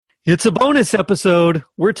It's a bonus episode.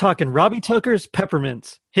 We're talking Robbie Tucker's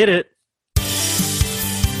Peppermints. Hit it.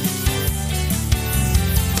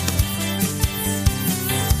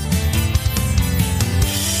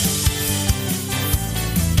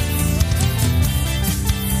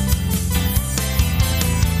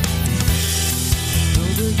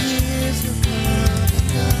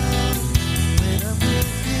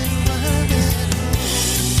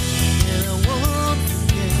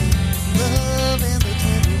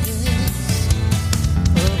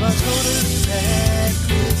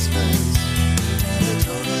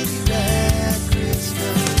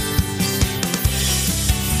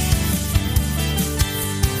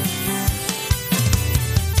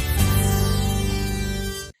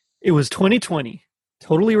 It was 2020.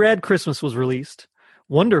 Totally Rad Christmas was released.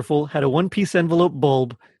 Wonderful had a one-piece envelope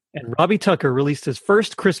bulb, and Robbie Tucker released his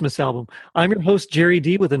first Christmas album. I'm your host, Jerry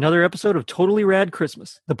D, with another episode of Totally Rad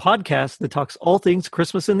Christmas, the podcast that talks all things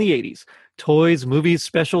Christmas in the 80s. Toys, movies,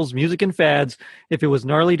 specials, music, and fads. If it was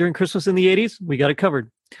gnarly during Christmas in the 80s, we got it covered.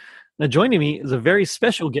 Now joining me is a very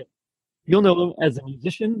special guest. You'll know him as a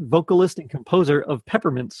musician, vocalist, and composer of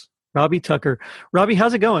Peppermints, Robbie Tucker. Robbie,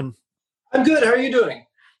 how's it going? I'm good. How are you doing?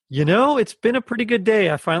 You know, it's been a pretty good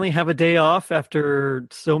day. I finally have a day off after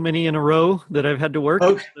so many in a row that I've had to work.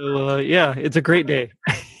 Okay. So, yeah, it's a great day.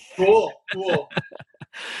 Cool.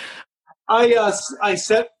 I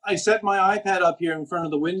set my iPad up here in front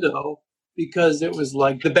of the window because it was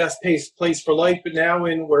like the best place for light. But now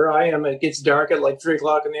in where I am, it gets dark at like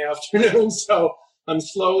 3:00 in the afternoon. So I'm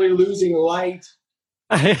slowly losing light.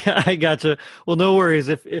 I gotcha. Well, no worries.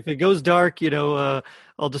 If it goes dark, I'll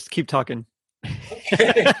just keep talking.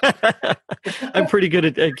 Okay. I'm pretty good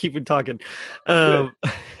at keeping talking. Well,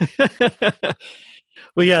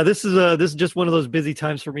 yeah, this is just one of those busy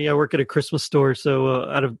times for me. I work at a Christmas store, so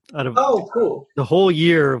out of Oh, cool. the whole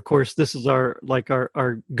year, of course, this is our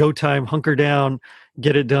go time, hunker down,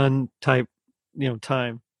 get it done type,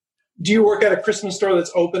 time. Do you work at a Christmas store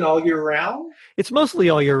that's open all year round? It's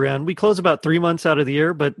mostly all year round. We close about 3 months out of the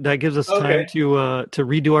year, but that gives us time to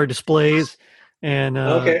redo our displays and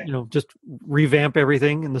just revamp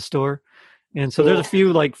everything in the store. And so there's a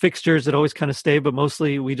few like fixtures that always kind of stay, but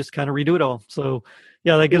mostly we just kind of redo it all. So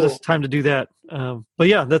yeah, that gives us time to do that. But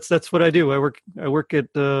yeah, that's what I do. I work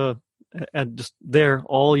at just there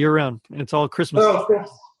all year round. And it's all Christmas. Oh,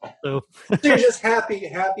 cool. So you're just happy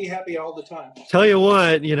all the time. Tell you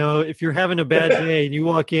what, if you're having a bad day and you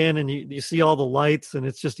walk in and you see all the lights and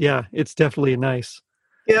it's just, yeah, it's definitely nice.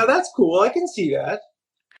 Yeah, that's cool. I can see that.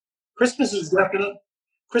 Christmas is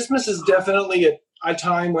definitely a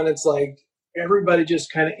time when it's like everybody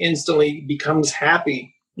just kind of instantly becomes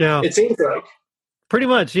happy. Yeah. It seems like. Pretty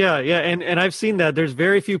much, yeah. And I've seen that. There's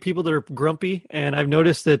very few people that are grumpy, and I've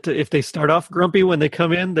noticed that if they start off grumpy when they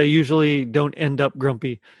come in, they usually don't end up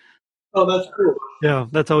grumpy. Oh, that's cool. Yeah,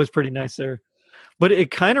 that's always pretty nice there. But it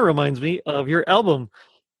kind of reminds me of your album,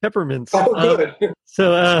 Peppermints. Oh, good.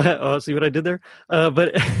 See what I did there?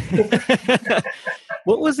 But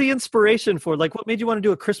what was the inspiration for? Like, what made you want to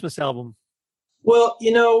do a Christmas album? Well,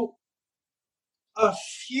 a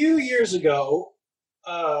few years ago,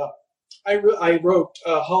 I wrote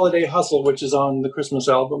Holiday Hustle, which is on the Christmas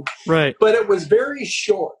album. Right. But it was very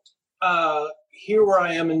short. Here where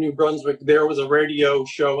I am in New Brunswick, there was a radio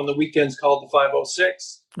show on the weekends called the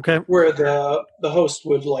 506. Okay. Where the host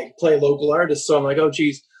would like play local artists. So I'm like, oh,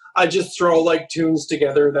 geez, I just throw like tunes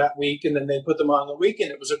together that week and then they put them on the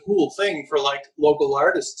weekend. It was a cool thing for like local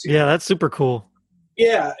artists. Yeah, that's super cool.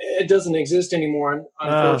 Yeah, it doesn't exist anymore,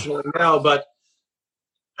 unfortunately, now. But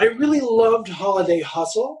I really loved Holiday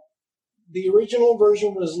Hustle. The original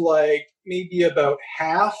version was like maybe about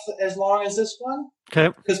half as long as this one.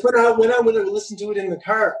 Okay. Because when I would listen to it in the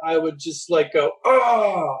car, I would just like go,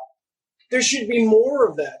 oh, there should be more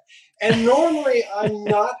of that. And normally I'm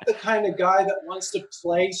not the kind of guy that wants to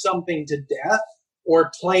play something to death or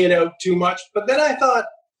play it out too much. But then I thought,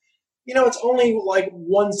 it's only like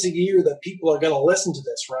once a year that people are going to listen to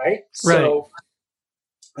this, right? So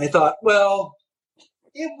I thought, well,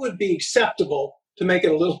 it would be acceptable to make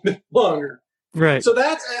it a little bit longer. Right. So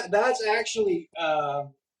that's actually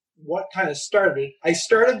what kind of started. I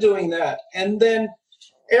started doing that. And then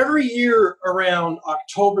every year around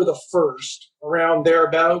October the 1st, around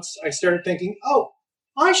thereabouts, I started thinking, oh,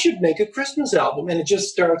 I should make a Christmas album. And it just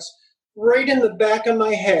starts right in the back of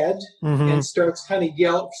my head and starts kind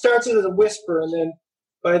of starts as a whisper. And then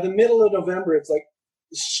by the middle of November, it's like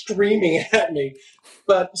screaming at me.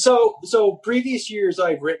 But so previous years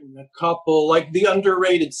I've written a couple, like The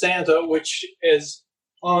Underrated Santa, which is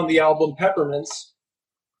on the album Peppermints.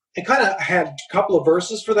 I kind of had a couple of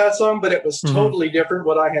verses for that song, but it was totally different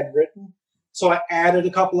what I had written. So I added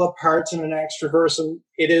a couple of parts and an extra verse, and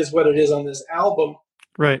it is what it is on this album.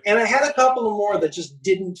 Right. And I had a couple of more that just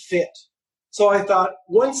didn't fit. So I thought,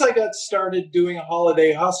 once I got started doing a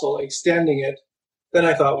Holiday Hustle, extending it, then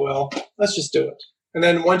I thought, well, let's just do it. And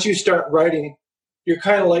then once you start writing, you're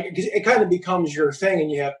kind of like, it kind of becomes your thing.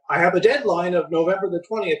 And I have a deadline of November the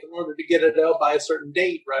 20th in order to get it out by a certain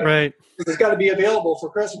date, right? Right. Because it's got to be available for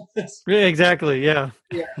Christmas. Yeah, exactly. Yeah.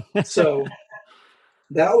 Yeah. So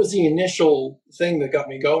that was the initial thing that got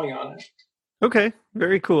me going on it. Okay,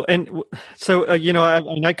 very cool. And so,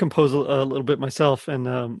 I compose a little bit myself,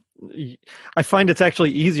 and I find it's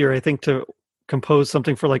actually easier, I think, to compose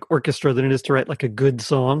something for like orchestra than it is to write like a good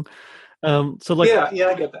song. So like, yeah,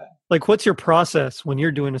 I get that. Like, what's your process when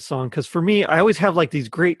you're doing a song? Because for me, I always have like these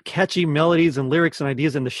great catchy melodies and lyrics and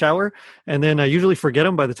ideas in the shower, and then I usually forget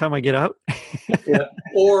them by the time I get out. Yeah,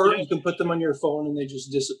 or you can put them on your phone and they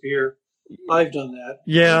just disappear. I've done that.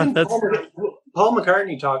 Yeah, Even that's Paul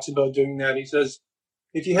McCartney talks about doing that. He says,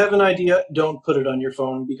 if you have an idea, don't put it on your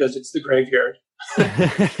phone because it's the graveyard.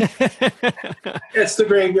 It's the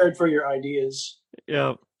graveyard for your ideas.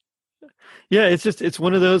 Yeah. Yeah, it's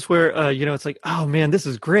one of those where it's like, oh man, this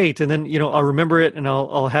is great, and then I'll remember it and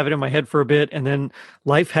I'll have it in my head for a bit, and then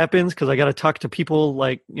life happens because I got to talk to people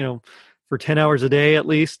like for 10 hours a day at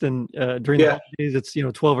least, and during the holidays it's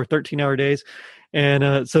 12 or 13-hour days,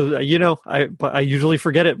 and so I usually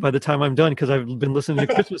forget it by the time I'm done because I've been listening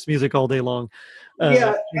to Christmas music all day long.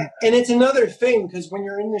 And it's another thing because when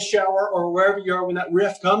you're in the shower or wherever you are when that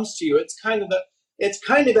riff comes to you, it's kind of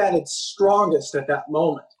at its strongest at that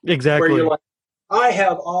moment. Exactly. Where you're like, I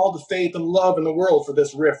have all the faith and love in the world for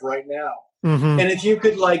this riff right now. Mm-hmm. And if you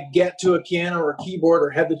could like get to a piano or a keyboard or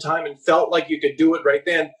had the time and felt like you could do it right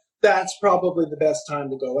then, that's probably the best time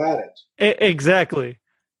to go at it. Exactly.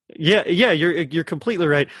 Yeah, you're completely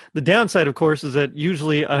right. The downside, of course, is that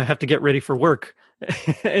usually I have to get ready for work.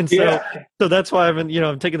 And so that's why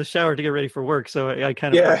I'm taking the shower to get ready for work. So I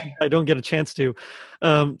kind of I don't get a chance to.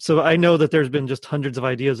 So I know that there's been just hundreds of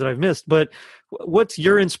ideas that I've missed. But what's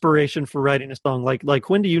your inspiration for writing a song? Like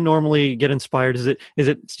when do you normally get inspired? Is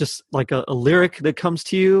it just like a lyric that comes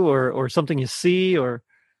to you, or something you see, or?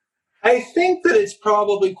 I think that it's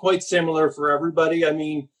probably quite similar for everybody. I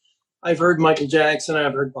mean, I've heard Michael Jackson,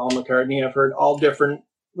 I've heard Paul McCartney, I've heard all different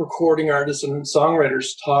recording artists and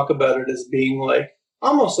songwriters talk about it as being like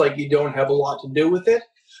almost like you don't have a lot to do with it.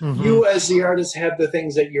 Mm-hmm. You as the artist have the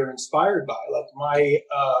things that you're inspired by. Like my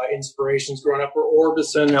inspirations growing up were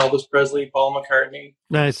Orbison, Elvis Presley, Paul McCartney,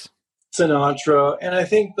 nice, Sinatra, and I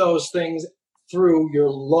think those things through your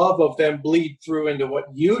love of them bleed through into what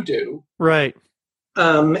you do, right?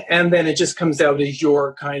 And then it just comes out as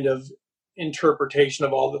your kind of interpretation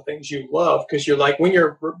of all the things you love, because you're like when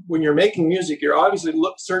you're making music, you're obviously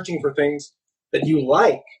searching for things that you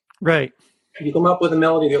like, right? You come up with a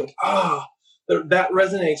melody that that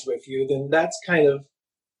resonates with you, then that's kind of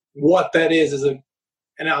what that is an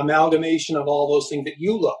amalgamation of all those things that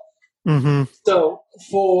you love. Mm-hmm. So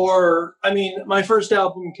my first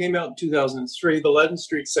album came out in 2003, the Legend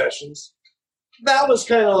Street Sessions. That was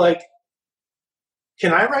kind of like,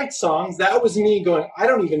 can I write songs? That was me going, I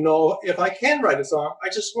don't even know if I can write a song. I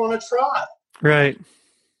just want to try. Right.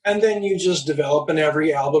 And then you just develop, and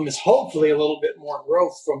every album is hopefully a little bit more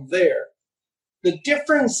growth from there. The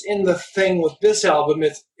difference in the thing with this album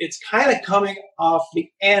is it's kind of coming off the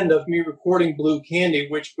end of me recording Blue Candy,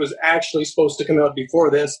 which was actually supposed to come out before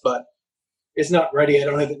this, but it's not ready. I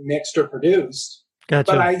don't have it mixed or produced.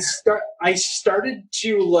 Gotcha. But I started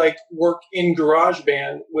to like work in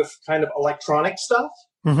GarageBand with kind of electronic stuff,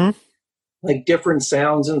 mm-hmm. like different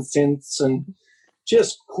sounds and synths and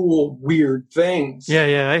just cool, weird things.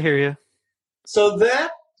 Yeah, I hear you. So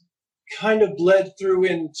that kind of bled through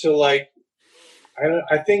into like,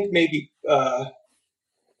 I think maybe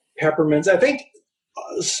Peppermints. I think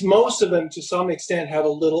most of them to some extent have a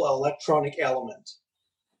little electronic element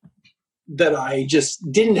that I just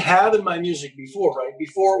didn't have in my music before, right?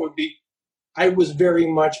 Before it would be, I was very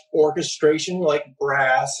much orchestration, like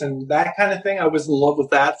brass and that kind of thing. I was in love with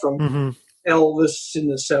that from mm-hmm. Elvis in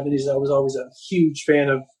the 70s. I was always a huge fan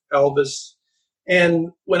of Elvis.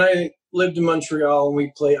 And when I lived in Montreal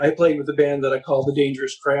and I played with a band that I called the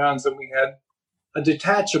Dangerous Crayons, and we had a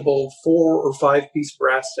detachable 4 or 5 piece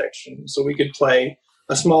brass section. So we could play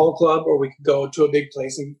a small club or we could go to a big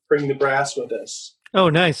place and bring the brass with us. Oh,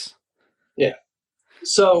 nice. Yeah.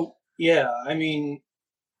 So, yeah, I mean,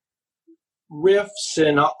 riffs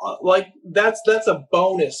and like that's a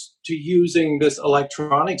bonus to using this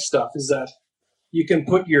electronic stuff, is that you can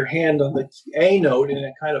put your hand on the A note and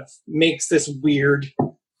it kind of makes this weird,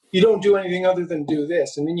 you don't do anything other than do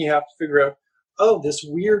this. And then you have to figure out, this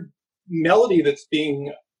weird melody that's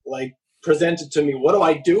being like presented to me. What do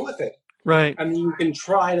I do with it? Right. I mean, you can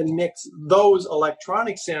try to mix those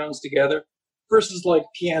electronic sounds together versus like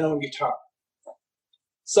piano and guitar.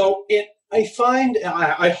 So I find,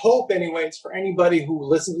 I hope anyways, for anybody who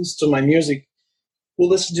listens to my music, will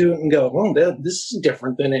listen to it and go, "Oh, this is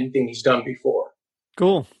different than anything he's done before."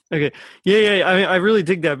 Cool. Okay. Yeah. I mean, I really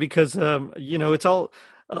dig that because, it's all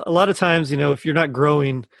a lot of times, if you're not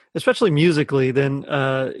growing, especially musically, then,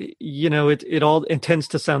 it tends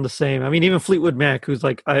to sound the same. I mean, even Fleetwood Mac, who's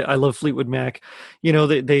like, I love Fleetwood Mac,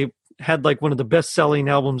 they had like one of the best selling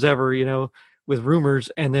albums ever, with Rumors.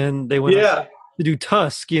 And then they went on to do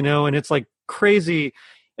Tusk, and it's like crazy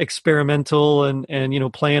experimental and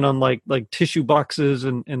playing on like tissue boxes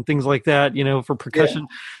and things like that, for percussion.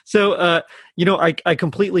 So I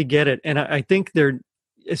completely get it. And I think they're,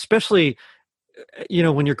 especially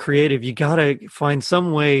when you're creative, you gotta find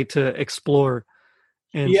some way to explore.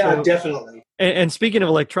 And definitely. And speaking of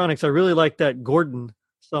electronics, I really like that Gordon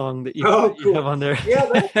song that you have on there.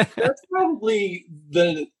 That's probably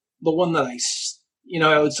the one that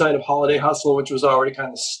outside of Holiday Hustle, which was already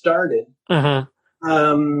kind of started.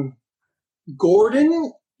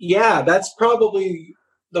 Gordon, that's probably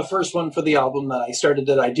the first one for the album that I started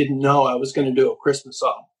that I didn't know I was going to do a Christmas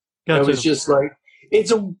song. Gotcha. It was just like,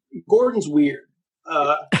 Gordon's weird.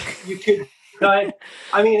 You could,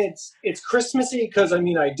 it's Christmassy because, I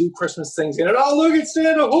do Christmas things in it. Oh, look, it's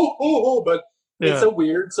Santa, ho, ho, ho, but it's a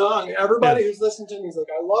weird song. Everybody who's listened to me is like,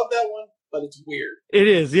 I love that one, but it's weird. It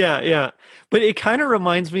is, yeah. But it kind of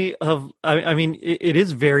reminds me of, it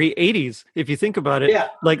is very 80s if you think about it. Yeah.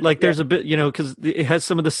 Like there's a bit, because it has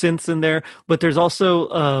some of the synths in there, but there's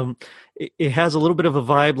also, it has a little bit of a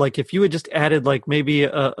vibe. Like if you had just added like maybe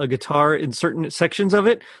a guitar in certain sections of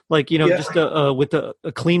it, like, just with a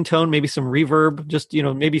clean tone, maybe some reverb, just,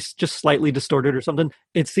 maybe just slightly distorted or something.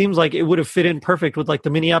 It seems like it would have fit in perfect with like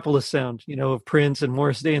the Minneapolis sound, of Prince and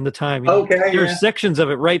Morris Day in the time. There's sections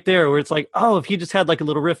of it right there where it's like, oh, if he just had like a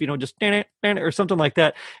little riff, just or something like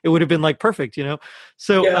that, it would have been like perfect,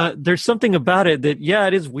 So there's something about it that,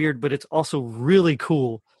 it is weird, but it's also really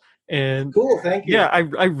cool. And cool, thank you. Yeah,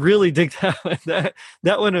 I really dig that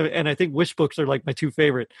one, and I think Wish Books are like my two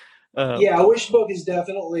favorite. Wish Book is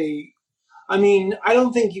definitely. I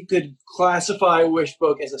don't think you could classify Wish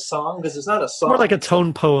Book as a song because it's not a song. More like a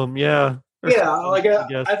tone poem, yeah. I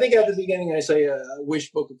think at the beginning I say a Wish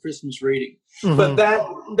Book, a Christmas reading, but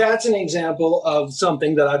that's an example of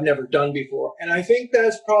something that I've never done before, and I think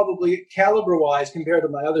that's probably caliber-wise compared to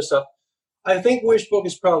my other stuff. I think Wish Book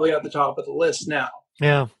is probably at the top of the list now.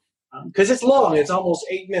 Yeah. Because it's long. It's almost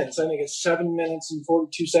 8 minutes. I think it's 7 minutes and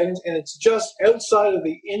 42 seconds. And it's just outside of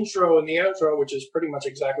the intro and the outro, which is pretty much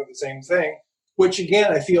exactly the same thing. Which,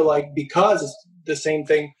 again, I feel like because it's the same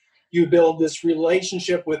thing, you build this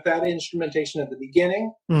relationship with that instrumentation at the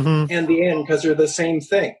beginning and the end because they're the same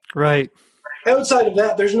thing. Right. Outside of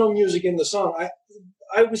that, there's no music in the song.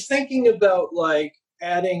 I was thinking about, like,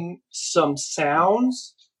 adding some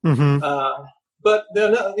sounds. But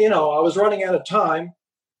then, I was running out of time.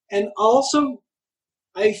 And also,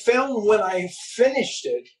 I found when I finished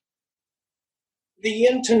it, the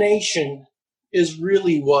intonation is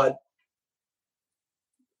really what,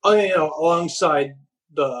 alongside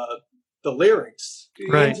the lyrics,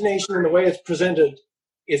 the intonation and the way it's presented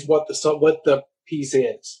is what the piece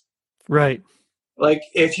is. Right. Like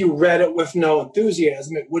if you read it with no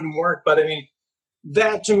enthusiasm, it wouldn't work. But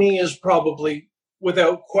that to me is probably,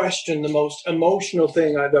 without question, the most emotional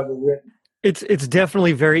thing I've ever written. It's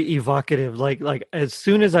definitely very evocative. Like as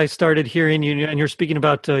soon as I started hearing you, and you're speaking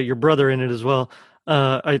about your brother in it as well.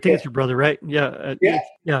 I think it's your brother, right? Yeah.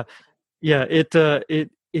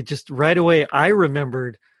 It just right away I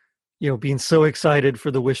remembered, being so excited for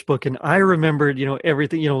the Wish Book, and I remembered,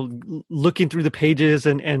 everything, looking through the pages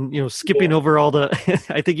and skipping over all the.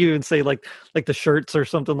 I think you even say like the shirts or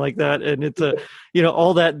something like that, and it's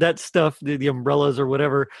all that stuff, the umbrellas or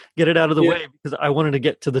whatever, get it out of the way because I wanted to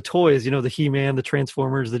get to the toys, the He-Man, the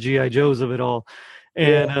Transformers, the GI Joes of it all,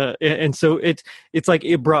 and so it's like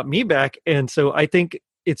it brought me back, and so I think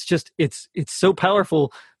it's so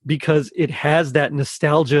powerful because it has that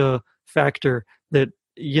nostalgia factor that.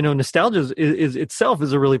 Nostalgia is itself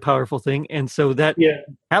is a really powerful thing, and so that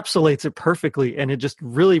encapsulates it perfectly, and it just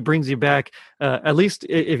really brings you back. At least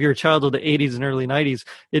if you're a child of the '80s and early '90s,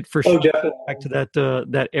 it for sure back to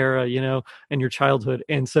that era, and your childhood.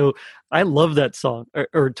 And so I love that song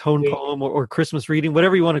or tone poem or Christmas reading,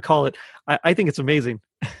 whatever you want to call it. I think it's amazing.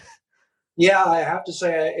 Yeah, I have to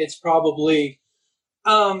say it's probably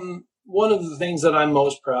one of the things that I'm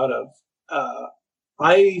most proud of.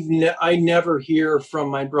 I never hear from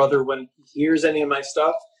my brother when he hears any of my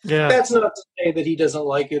stuff. Yeah. That's not to say that he doesn't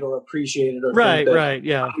like it or appreciate it or think Right. that Right.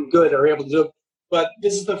 Yeah. I'm good or able to do it. But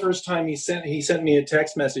this is the first time he sent me a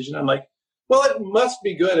text message, and I'm like, well, it must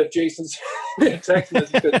be good if Jason sent me a text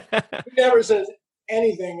message, because he never says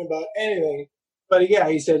anything about anything. But yeah,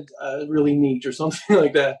 he said really neat or something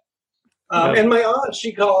like that. Yep. And my aunt,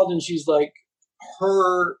 she called and she's like,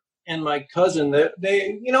 her and my cousin, they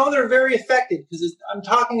they're very affected because I'm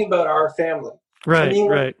talking about our family. I Right. mean,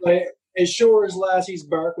 Right. like, as sure as Lassie's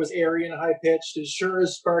bark was airy and high pitched, as sure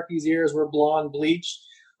as Sparky's ears were blonde bleached,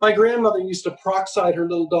 my grandmother used to peroxide her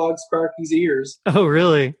little dog Sparky's ears. Oh,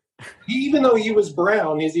 really? Even though he was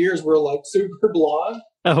brown, his ears were like super blonde.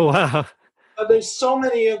 Oh, wow. There's so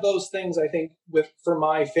many of those things, I think, for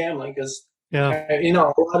my family, because Yeah. a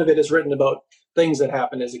lot of it is written about things that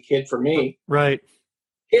happened as a kid for me. Right.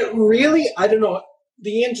 It really, I don't know,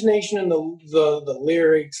 the intonation and the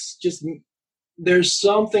lyrics, just there's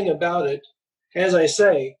something about it, as I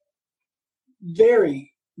say,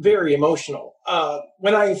 very, very emotional.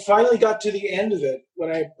 When I finally got to the end of it,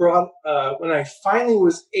 when I finally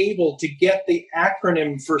was able to get the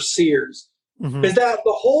acronym for Sears, Mm-hmm. because the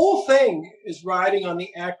whole thing is riding on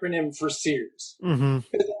the acronym for Sears. Mm-hmm.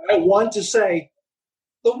 I want to say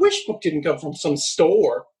the wish book didn't come from some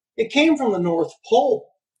store; it came from the North Pole.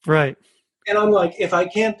 Right. And I'm like, if I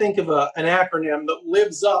can't think of an acronym that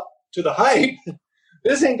lives up to the hype,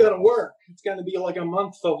 this ain't gonna work. It's gonna be like a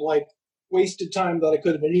month of like wasted time that I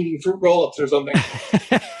could have been eating fruit roll-ups or something.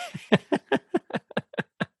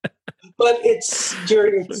 But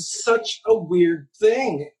Jerry, it's such a weird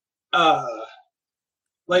thing.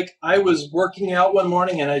 Like I was working out one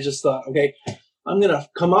morning and I just thought, okay, I'm going to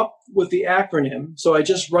come up with the acronym. So I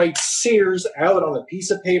just write Sears out on a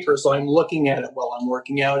piece of paper. So I'm looking at it while I'm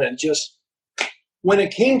working out. And just when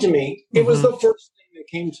it came to me, it was the first thing that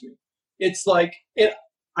came to me. It's like,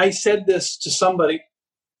 I said this to somebody.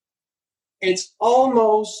 It's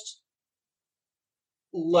almost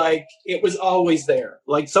like it was always there.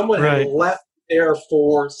 Like someone had left there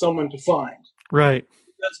for someone to find. Right.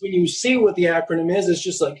 Because when you see what the acronym is, it's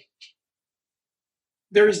just like,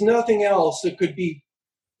 there's nothing else that could be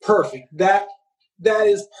perfect. That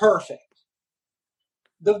is perfect.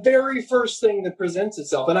 The very first thing that presents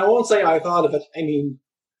itself, and I won't say I thought of it, I mean,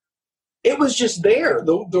 it was just there.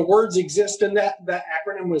 The words exist and that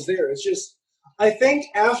acronym was there. It's just, I think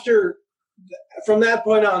from that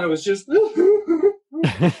point on, it was just, when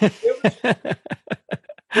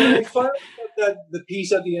I finally got the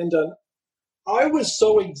piece at the end done, I was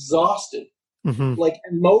so exhausted, like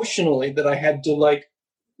emotionally, that I had to like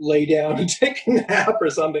lay down and take a nap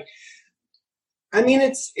or something. I mean,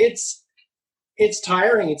 it's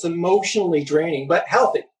tiring. It's emotionally draining, but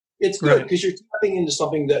healthy. It's good because you're tapping into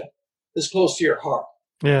something that is close to your heart.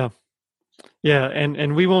 Yeah. Yeah.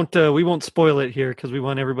 And we won't spoil it here because we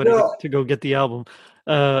want everybody to go get the album.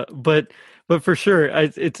 But for sure,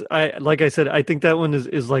 I like I said, I think that one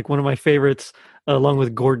is like one of my favorites, along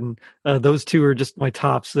with Gordon. Those two are just my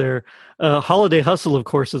tops there. Holiday Hustle, of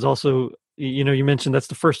course, is also, you mentioned that's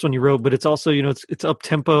the first one you wrote, but it's also, it's up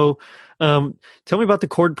tempo. Tell me about the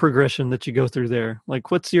chord progression that you go through there.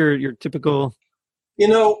 Like, what's your typical?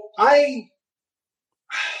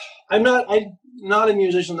 I'm not a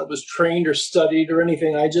musician that was trained or studied or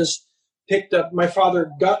anything. I just picked up. My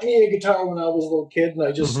father got me a guitar when I was a little kid, and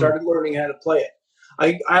I just started learning how to play it.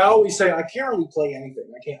 I always say I can't really play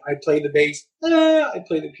anything. I play the bass. I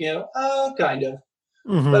play the piano. Kind of.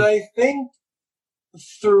 But I think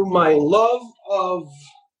through my love of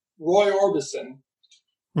Roy Orbison,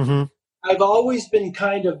 I've always been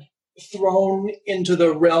kind of thrown into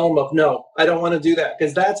the realm of, no, I don't want to do that,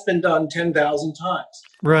 because that's been done 10,000 times.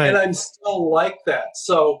 Right. And I'm still like that.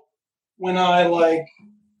 So when I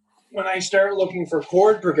start looking for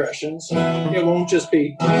chord progressions, it won't just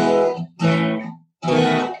be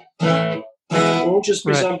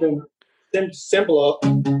something simple.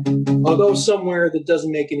 I'll go somewhere that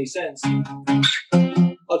doesn't make any sense.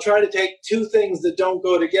 I'll try to take two things that don't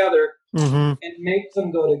go together and make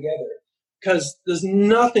them go together. Because there's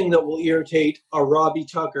nothing that will irritate a Robbie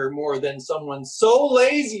Tucker more than someone so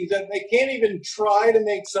lazy that they can't even try to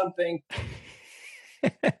make something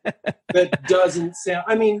that doesn't sound.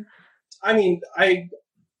 I mean,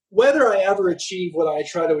 whether I ever achieve what I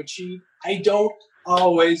try to achieve, I don't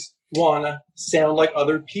always want to sound like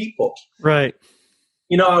other people. Right.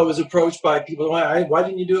 I was approached by people, why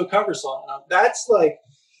didn't you do a cover song? That's like,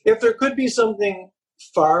 if there could be something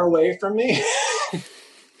far away from me,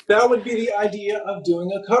 that would be the idea of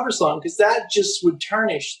doing a cover song, because that just would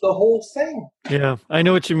tarnish the whole thing. Yeah, I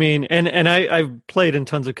know what you mean. And I've played in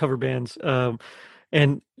tons of cover bands.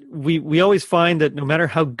 And we always find that no matter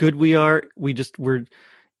how good we are, we're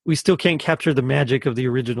we still can't capture the magic of the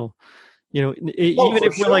original. You know, Oh, even for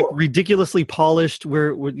if we're like sure. ridiculously polished,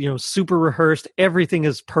 we're super rehearsed, everything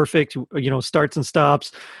is perfect. Starts and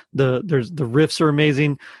stops. The riffs are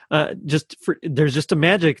amazing. There's just a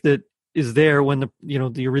magic that is there when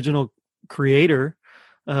the original creator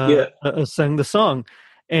Yeah. sang the song,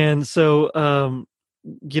 and so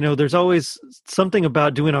there's always something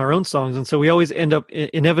about doing our own songs, and so we always end up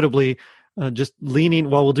inevitably just leaning.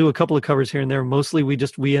 While we'll do a couple of covers here and there, mostly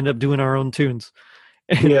we end up doing our own tunes.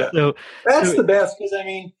 And Yeah. so, That's the best because I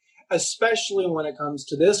mean, especially when it comes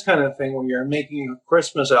to this kind of thing when you're making a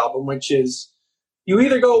Christmas album, which is you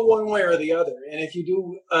either go one way or the other. And if you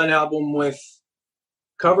do an album with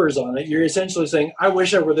covers on it, you're essentially saying, I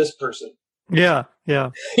wish I were this person. yeah, yeah,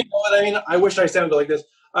 You know what I mean? I wish I sounded like this.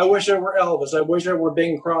 I wish I were Elvis. I wish I were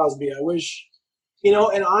Bing Crosby. I wish,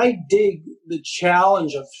 and I dig the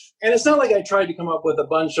challenge of, and it's not like I tried to come up with a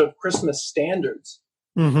bunch of Christmas standards.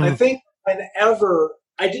 I hmm think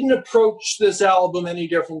I didn't approach this album any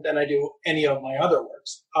different than I do any of my other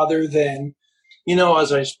works, other than,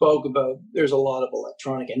 as I spoke about, there's a lot of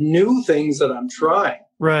electronic and new things that I'm trying.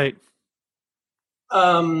 right,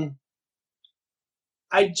 Um,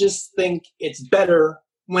 I just think it's better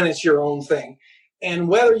when it's your own thing. And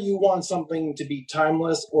whether you want something to be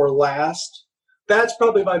timeless or last, that's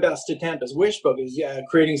probably my best attempt as Wishbook is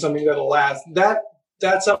creating something that'll last.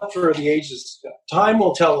 That's up for the ages. Time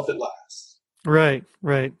will tell if it lasts. right,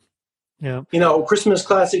 right. Yeah. Christmas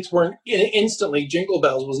classics weren't instantly. Jingle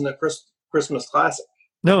Bells wasn't a Christmas classic.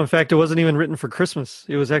 No, in fact, it wasn't even written for Christmas.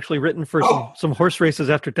 It was actually written for some horse races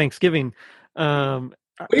after Thanksgiving.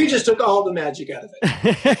 We just took all the magic out of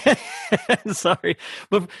it. Sorry,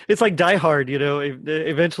 but it's like Die Hard.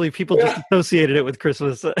 Eventually people just associated it with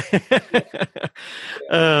Christmas.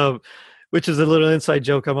 Which is a little inside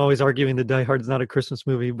joke. I'm always arguing that Die Hard is not a Christmas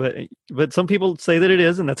movie, but some people say that it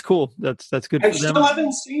is, and that's cool. That's good. I still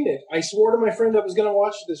haven't seen it. I swore to my friend I was going to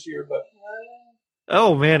watch it this year, but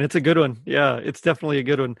oh man, it's a good one. Yeah, it's definitely a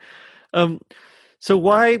good one. So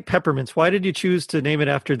why Peppermints? Why did you choose to name it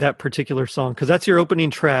after that particular song? Because that's your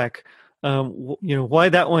opening track. Why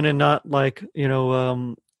that one and not like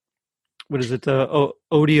what is it?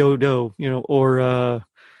 Odie Odo,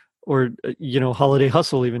 or Holiday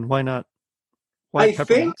Hustle even. Why not? Why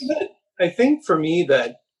I think for me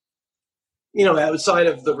that, outside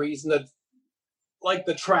of the reason that, like,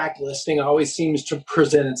 the track listing always seems to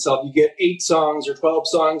present itself. You get 8 songs or 12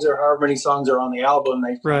 songs or however many songs are on the album.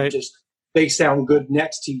 They sound good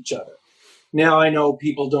next to each other. Now I know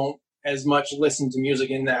people don't as much listen to music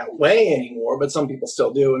in that way anymore, but some people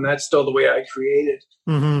still do, and that's still the way I create it.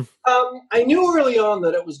 Mm-hmm. I knew early on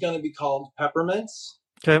that it was going to be called Peppermints.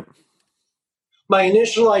 Okay. My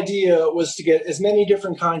initial idea was to get as many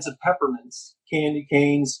different kinds of peppermints, candy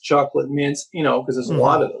canes, chocolate mints, because there's a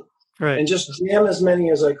lot of them. Right. And just jam as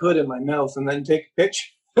many as I could in my mouth and then take a picture.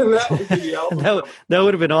 And that would be the album. that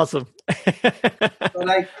would have been awesome. But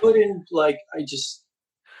I couldn't,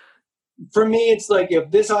 for me, it's like,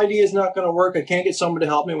 if this idea is not going to work, I can't get someone to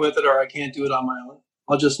help me with it, or I can't do it on my own.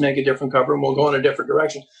 I'll just make a different cover and we'll go in a different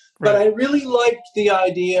direction. Right. But I really liked the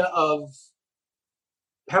idea of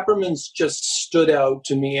Peppermints, just stood out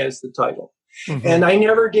to me as the title. Mm-hmm. And I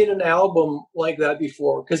never did an album like that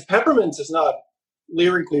before, because Peppermints is not,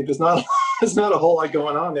 lyrically, there's not a whole lot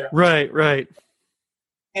going on there. Right.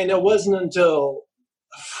 And it wasn't until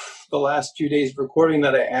the last few days of recording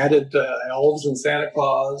that I added elves and Santa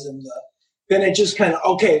Claus, and then it just kind of,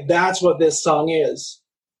 okay, that's what this song is.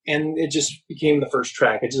 And it just became the first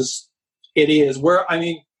track. It is.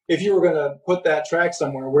 If you were going to put that track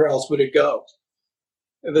somewhere, where else would it go?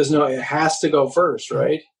 It has to go first,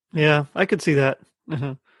 right? Yeah, I could see that.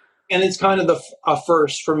 Uh-huh. And it's kind of a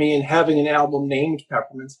first for me in having an album named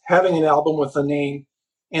Peppermints, having an album with a name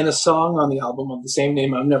and a song on the album of the same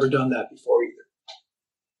name. I've never done that before either.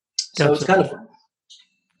 So Gotcha. It's kind of fun.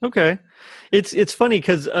 Okay. It's funny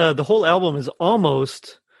because the whole album is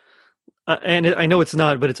almost, and I know it's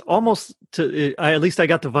not, but it's almost at least I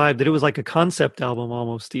got the vibe that it was like a concept album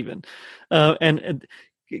almost even. And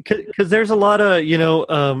because there's a lot of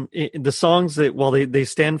the songs that, while they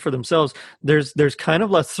stand for themselves, there's kind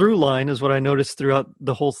of a through line is what I noticed throughout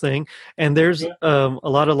the whole thing, and there's a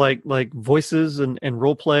lot of like voices and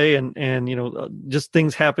role play and just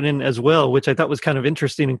things happening as well, which I thought was kind of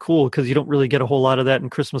interesting and cool because you don't really get a whole lot of that in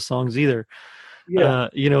Christmas songs either. Yeah.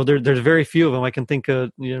 There's very few of them. I can think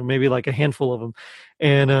of maybe like a handful of them,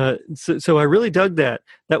 and so I really dug that.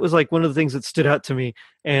 That was like one of the things that stood out to me,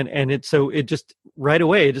 and it just right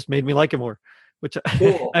away it just made me like it more. Which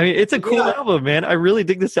cool. I mean, it's a cool album, man. I really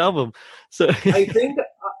dig this album. So I think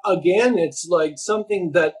again, it's like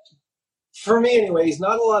something that for me anyways,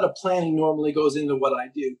 not a lot of planning normally goes into what I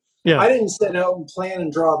do. Yeah. I didn't set out and plan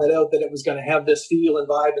and draw that out that it was going to have this feel and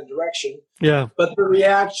vibe and direction. Yeah. But the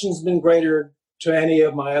reaction's been greater to any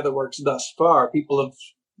of my other works thus far. People have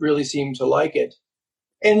really seemed to like it.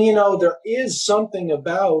 And, you know, there is something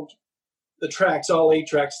about the tracks, all 8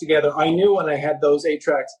 tracks together. I knew when I had those 8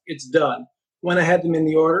 tracks, it's done. When I had them in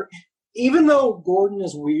the order, even though Gordon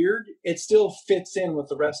is weird, it still fits in with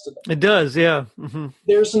the rest of them. It does, yeah. Mm-hmm.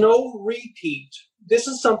 There's no repeat. This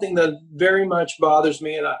is something that very much bothers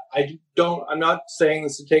me, and I'm not saying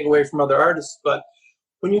this to take away from other artists, but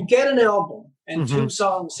when you get an album and 2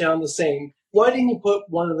 songs sound the same, why didn't you put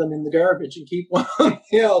one of them in the garbage and keep one on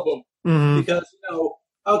the album? Because, you know,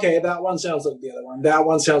 okay, that one sounds like the other one. That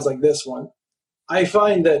one sounds like this one. I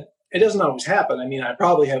find that it doesn't always happen. I mean, I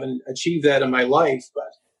probably haven't achieved that in my life,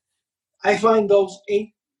 but I find those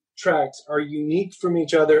 8 tracks are unique from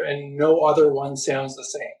each other and no other one sounds the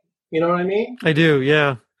same. You know what I mean? I do,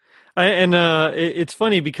 yeah. It's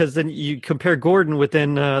funny because then you compare Gordon with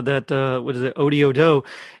then that what is it, Odio,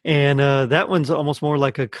 and that one's almost more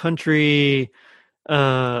like a country.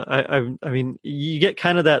 I mean, you get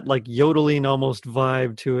kind of that like yodeling almost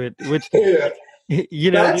vibe to it, which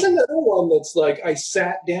you know, that's another one that's like I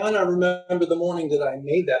sat down. I remember the morning that I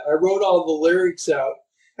made that. I wrote all the lyrics out,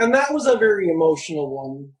 and that was a very emotional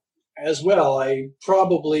one as well. I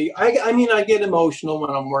mean, I get emotional when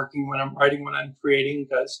I'm working, when I'm writing, when I'm creating,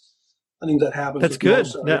 because I think that happens. That's good.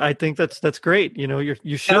 I think that's great. You know,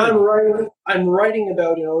 you should. And I'm writing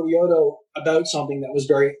about in Odioto about something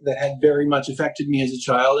that had very much affected me as a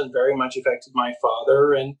child and very much affected my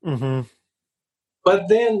father. And but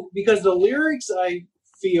then because the lyrics I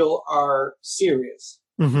feel are serious,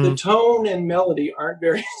 the tone and melody aren't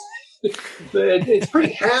very. It's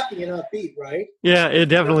pretty happy and upbeat, right? Yeah, it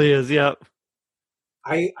definitely is. Yeah.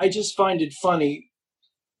 I just find it funny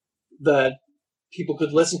that people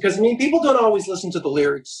could listen, because I mean, people don't always listen to the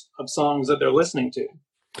lyrics of songs that they're listening to.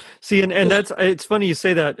 See, and it's funny you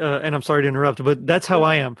say that, and I'm sorry to interrupt, but that's how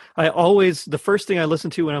I am. I always, the first thing I listen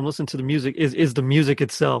to when I'm listening to the music is the music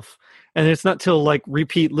itself, and it's not till like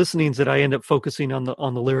repeat listenings that I end up focusing on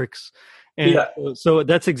the lyrics. And so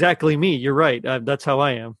that's exactly me. You're right. That's how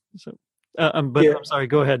I am. So, I'm sorry.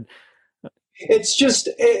 Go ahead. It's just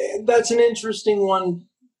that's an interesting one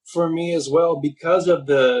for me as well, because of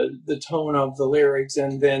the tone of the lyrics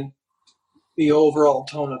and then the overall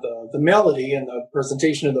tone of the melody and the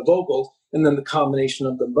presentation of the vocals, and then the combination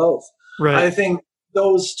of them both. Right. I think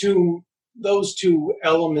those two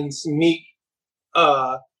elements meet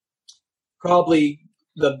probably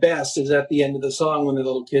the best is at the end of the song when the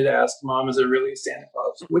little kid asks, "Mom, is it really Santa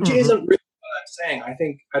Claus?" Which isn't really what I'm saying.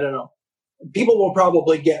 I don't know. People will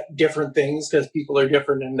probably get different things because people are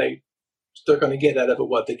different and they're going to get out of it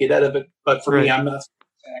what they get out of it. But for me, I'm not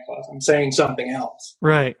Santa Claus. I'm saying something else.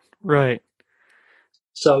 Right.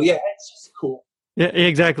 So yeah, it's just cool. Yeah,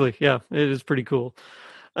 exactly. Yeah, it is pretty cool.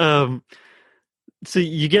 So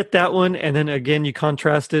you get that one, and then again, you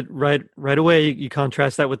contrast it right away. You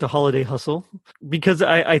contrast that with the Holiday Hustle, because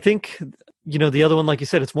I think, you know, the other one, like you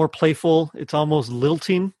said, it's more playful. It's almost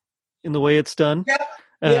lilting in the way it's done.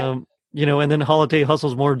 Yeah. You know, and then Holiday Hustle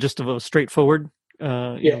is more just of a straightforward, you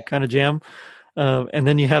know, kind of jam. And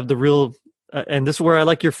then you have the real, and this is where I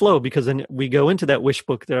like your flow, because then we go into that wish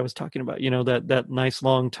book that I was talking about, you know, that nice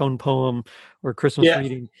long tone poem or Christmas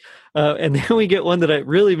reading. And then we get one that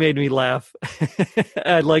really made me laugh.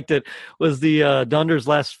 I liked it, was the Donner's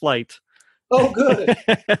Last Flight. Oh, good.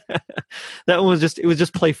 That one was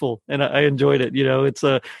just playful, and I enjoyed it. You know, it's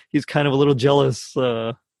he's kind of a little jealous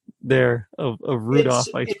there of Rudolph,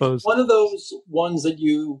 I suppose. It's one of those ones that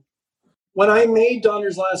when I made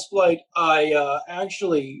Donner's Last Flight, I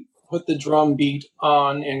actually put the drum beat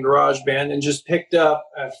on in GarageBand and just picked up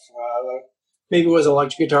maybe it was an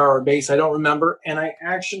electric guitar or bass, I don't remember, and I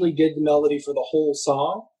actually did the melody for the whole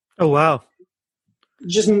song. Oh wow.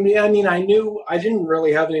 I mean, I knew I didn't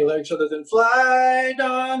really have any lyrics other than "Fly,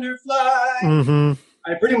 Donner, fly."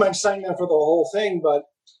 I pretty much sang that for the whole thing, but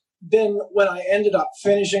then when I ended up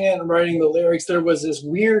finishing it and writing the lyrics, there was this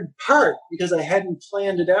weird part because I hadn't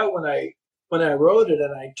planned it out when I wrote it,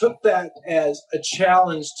 and I took that as a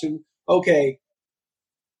challenge to, okay,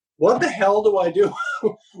 what the hell do I do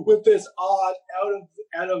with this odd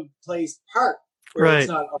out of place part where it's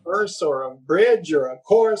not a verse or a bridge or a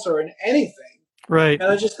chorus or anything. Right.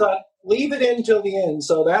 And I just thought, leave it in till the end,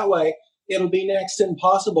 so that way it'll be next to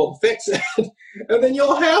impossible to fix it, and then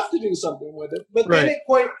you'll have to do something with it. But then it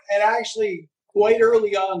actually quite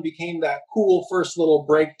early on became that cool first little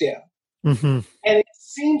breakdown. And it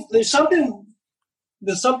seems there's something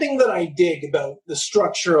that I dig about the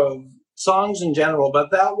structure of songs in general,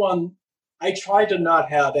 but that one I tried to not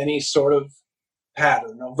have any sort of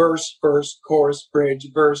pattern, no verse, chorus, bridge,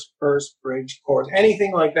 verse, bridge, chorus,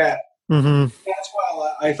 anything like that. Mm-hmm. That's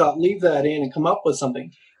why I thought leave that in and come up with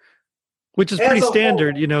something. Which is pretty As a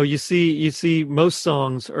standard. whole, You see most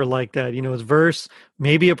songs are like that. It's verse,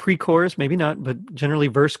 maybe a pre-chorus, maybe not, but generally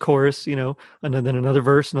verse, chorus, and then another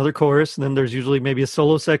verse, another chorus, and then there's usually maybe a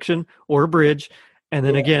solo section or a bridge, and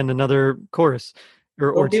then yeah. again another chorus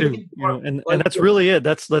or Don't give two, me and like that's really it.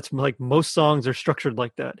 That's like most songs are structured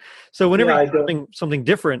like that. So whenever yeah, you I do don't. something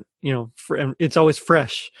different, and it's always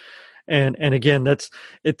fresh. And again,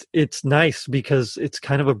 it's nice because it's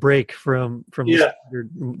kind of a break from the Yeah,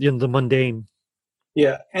 standard, the mundane.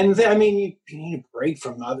 yeah, and I mean, you need a break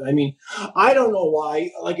from that. I mean, I don't know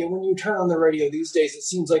why. Like when you turn on the radio these days, it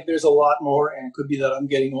seems like there's a lot more, and it could be that I'm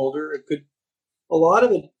getting older. It could a lot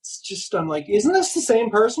of it's just I'm like, isn't this the same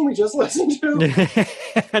person we just listened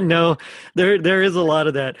to? No, there is a lot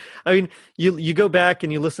of that. I mean, you go back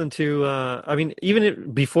and you listen to I mean,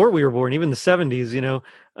 even before we were born, even the 70s,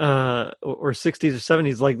 or 60s or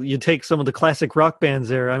 70s, like you take some of the classic rock bands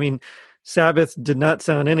there. I mean, Sabbath did not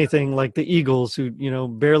sound anything like the Eagles, who,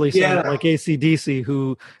 barely sounded Yeah, like AC/DC,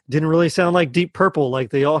 who didn't really sound like Deep Purple. Like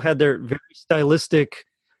they all had their very stylistic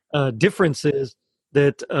differences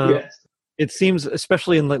that yes. it seems,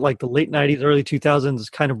 especially in like the late 90s, early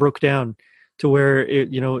 2000s, kind of broke down to where I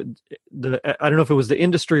don't know if it was the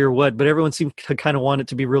industry or what, but everyone seemed to kind of want it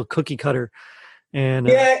to be real cookie cutter. And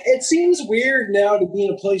Yeah, it seems weird now to be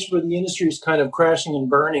in a place where the industry is kind of crashing and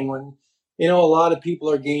burning when, a lot of people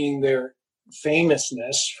are gaining their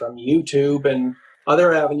famousness from YouTube and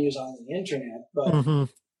other avenues on the internet. But mhm,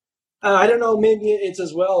 I don't know, maybe it's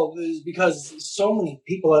as well is because so many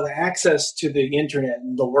people have access to the internet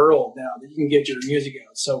and the world now that you can get your music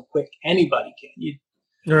out so quick. Anybody can.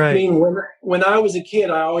 I right. mean, when I was a kid,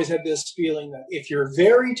 I always had this feeling that if you're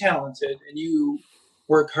very talented and you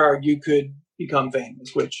work hard, you could become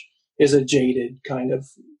famous, which is a jaded kind of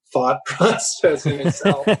thought process in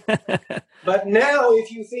itself. But now,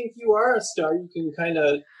 if you think you are a star, you can kind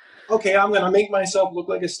of, okay, I'm going to make myself look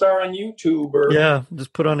like a star on YouTube or Yeah,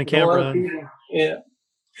 just put on a a lot camera of and people. Yeah.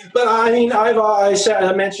 But I mean,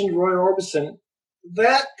 I mentioned Roy Orbison.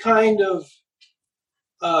 That kind of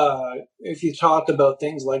if you talk about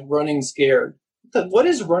things like running scared, what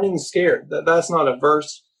is running scared? That's not a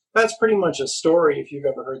verse. That's pretty much a story if you've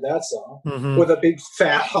ever heard that song mhm. with a big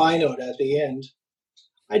fat high note at the end.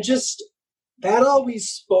 I just, that always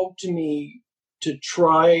spoke to me to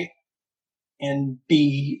try and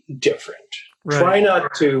be different. Right, Try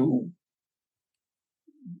not to,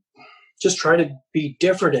 just try to be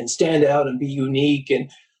different and stand out and be unique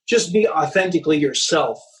and just be authentically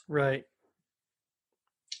yourself. right.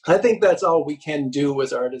 I think that's all we can do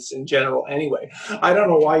as artists in general anyway. I don't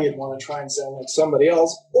know why you'd want to try and sound like somebody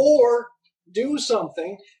else or do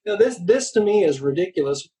something. This to me is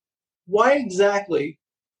ridiculous. Why exactly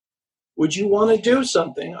would you want to do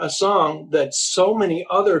something, a song that so many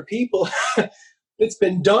other people it's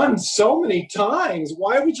been done so many times?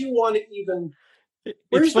 Why would you want to even It's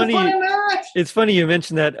where's the fun funny. in that? It's funny you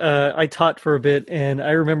mentioned that. I taught for a bit, and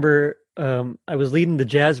I remember I was leading the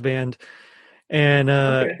jazz band, and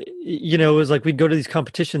Okay. it was like we'd go to these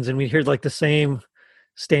competitions and we'd hear like the same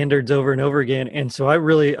standards over and over again. And so I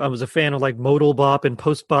was a fan of like modal bop and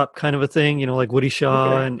post bop kind of a thing, like Woody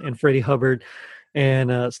Shaw Okay. and Freddie Hubbard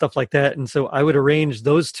and stuff like that. And so I would arrange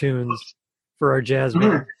those tunes for our jazz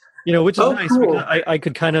band, Mhm. which is Oh, nice because cool. I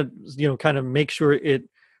could kind of make sure it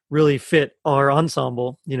really fit our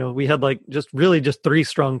ensemble. We had like just three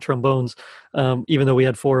strong trombones, even though we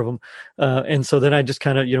had four of them. And so then I just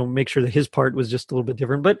kind of, make sure that his part was just a little bit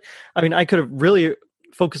different. But I mean, I could have really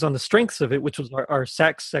focused on the strengths of it, which was our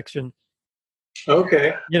sax section.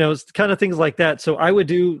 Okay. It's kind of things like that. So I would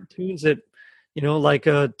do tunes that, like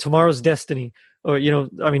Tomorrow's Destiny, or,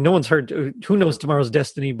 I mean, no one's heard, who knows Tomorrow's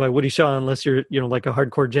Destiny by Woody Shaw, unless you're, like a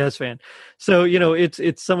hardcore jazz fan. So,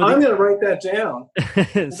 it's some of I'm these, going to write that down.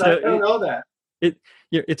 I so don't know that. it,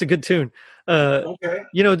 it's a good tune. Uh, Okay.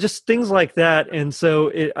 just things like that. And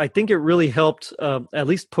so I think it really helped, at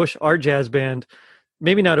least push our jazz band,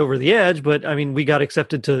 maybe not over the edge, but I mean, we got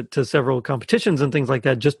accepted to several competitions and things like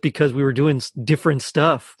that just because we were doing different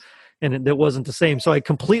stuff and that wasn't the same. So I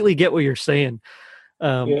completely get what you're saying.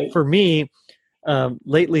 Yeah. For me,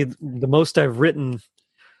 lately, the most I've written,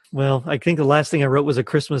 well, I think the last thing I wrote was a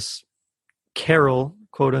Christmas carol,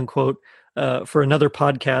 quote unquote, for another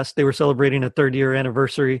podcast. They were celebrating a third-year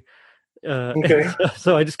anniversary. Okay.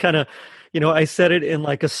 So I just kind of, I said it in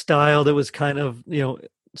like a style that was kind of,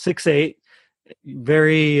 6/8,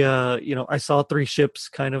 very, I saw three ships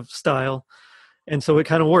kind of style. And so it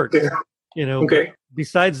kind of worked. Yeah. But Okay.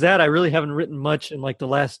 besides that, I really haven't written much in like the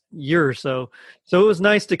last year or so. So it was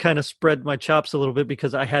nice to kind of spread my chops a little bit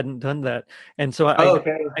because I hadn't done that. And so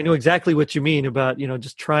Okay. I know exactly what you mean about,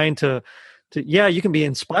 just trying yeah, you can be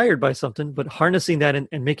inspired by something, but harnessing that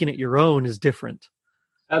and making it your own is different.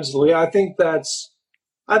 Absolutely. I think that's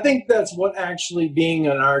what actually being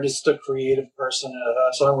an artist, a creative person,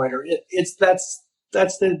 a songwriter, that's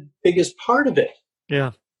the biggest part of it.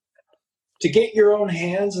 Yeah. To get your own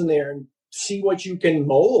hands in there and see what you can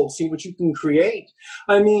mold, see what you can create.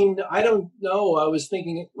 I mean, I don't know. I was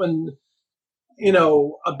thinking when,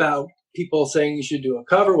 about people saying you should do a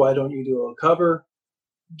cover. Why don't you do a cover?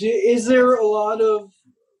 Is there a lot of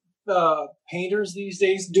painters these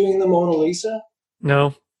days doing the Mona Lisa?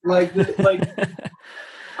 No. Like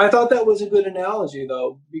I thought that was a good analogy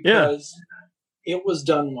though, Yeah. because it was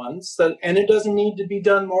done once, and it doesn't need to be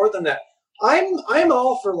done more than that. I'm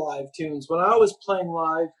all for live tunes. When I was playing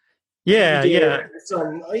live, we Yeah. did Yeah.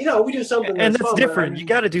 we do something And that's that's fun. But I different. You mean,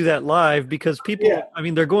 got to do that live because people, yeah, I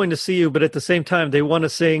mean, they're going to see you, but at the same time, they want to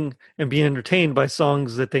sing and be entertained by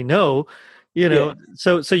songs that they know, yeah.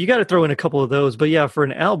 So you got to throw in a couple of those. But yeah, for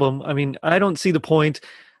an album, I mean, I don't see the point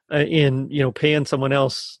in paying someone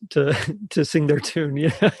else to to sing their tune.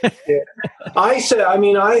 Yeah. I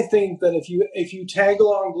think that if you tag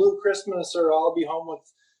along Blue Christmas or I'll Be Home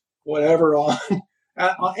with whatever on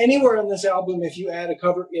anywhere on this album, if you add a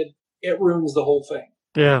cover, it ruins the whole thing.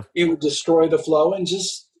 Yeah. It would destroy the flow and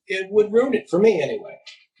it would ruin it for me anyway.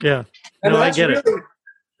 Yeah. And No, I get it.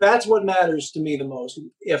 that's what matters to me the most.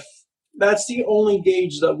 If that's the only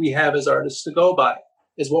gauge that we have as artists to go by,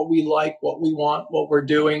 is what we like, what we want, what we're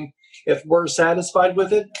doing. If we're satisfied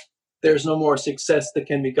with it, there's no more success that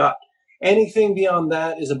can be got. Anything beyond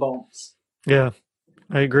that is a bonus, Yeah,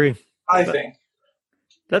 I agree. I think.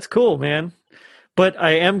 That's cool, man. But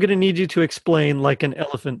I am going to need you to explain like an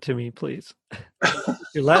elephant to me, please.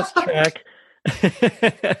 Your last track.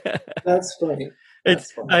 That's funny. It's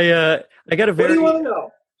That's funny. I got a What do you want very to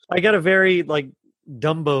know? I got a very like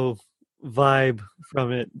Dumbo vibe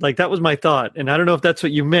from it. Like that was my thought, and I don't know if that's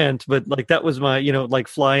what you meant, but like that was my like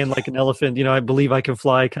flying like an elephant. I believe I can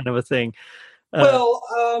fly, kind of a thing. Well,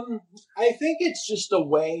 I think it's just a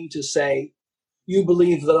way to say you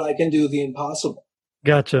believe that I can do the impossible.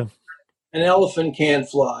 Gotcha. An elephant can't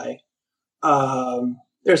fly. I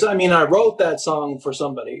wrote that song for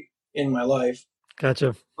somebody in my life.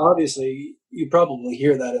 Gotcha. Obviously, you probably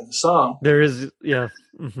hear that in the song. There is, yeah.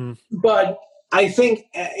 Mm-hmm. But I think,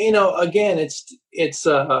 again,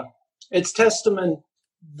 it's testament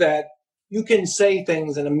that you can say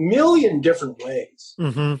things in a million different ways.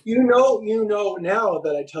 Mm-hmm. You know now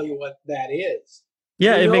that I tell you what that is.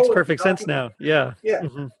 Yeah, You it know makes what I'm perfect sense talking now. about. Yeah. Yeah.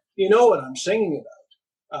 Mm-hmm. You know what I'm singing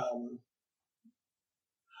about.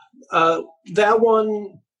 That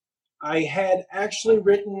one I had actually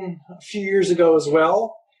written a few years ago as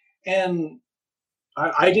well. And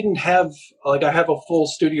I didn't have, I have a full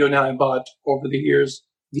studio now. I bought over the years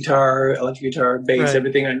guitar, electric guitar, bass, Right.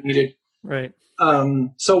 everything I needed. Right.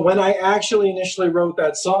 So when I actually initially wrote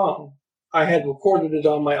that song, I had recorded it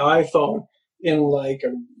on my iPhone in like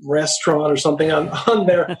a restaurant or something on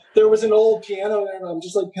there. There was an old piano there, and I'm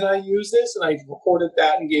just like, can I use this? And I recorded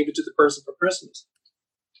that and gave it to the person for Christmas.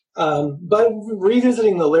 But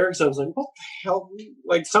revisiting the lyrics, I was like, what the hell?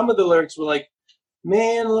 Like some of the lyrics were like,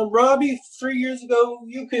 man, Robbie, 3 years ago,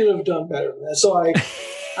 you could have done better than that. So I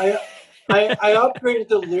upgraded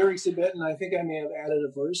the lyrics a bit, and I think I may have added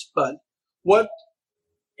a verse. But what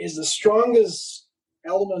is the strongest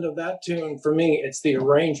element of that tune for me? It's the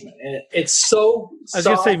arrangement, and it's so. I was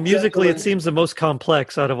going to say, soft, musically, gentle, it seems the most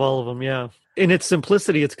complex out of all of them. Yeah, in its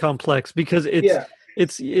simplicity, it's complex because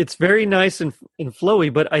it's very nice and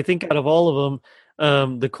flowy. But I think out of all of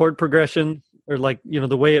them, the chord progression or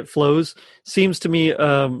the way it flows seems to me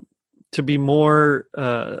to be more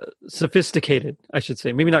sophisticated. I should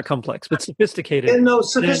say, maybe not complex, but sophisticated. And no,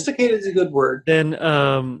 sophisticated is a good word. Than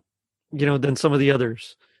than some of the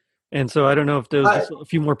others. And so I don't know if there was just a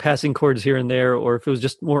few more passing chords here and there, or if it was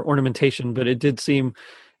just more ornamentation. But it just seemed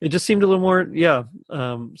a little more,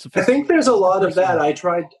 I think there's a lot of that. I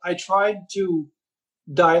tried to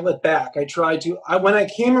dial it back. When I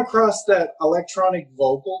came across that electronic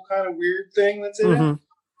vocal kind of weird thing that's in it,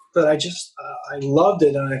 that I loved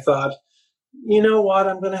it, and I thought, you know what,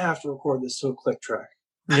 I'm going to have to record this to a click track.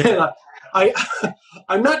 Yeah. And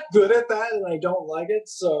I'm not good at that, and I don't like it,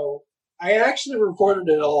 so I actually recorded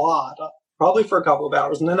it a lot, probably for a couple of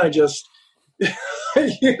hours, and then I just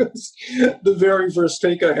used the very first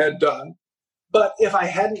take I had done. But if I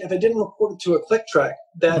didn't record it to a click track,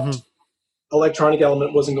 that electronic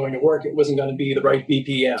element wasn't going to work. It wasn't going to be the right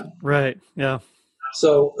BPM. Right. Yeah.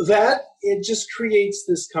 So that it just creates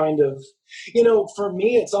this kind of, for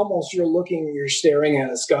me, it's almost you're staring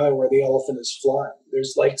at a sky where the elephant is flying.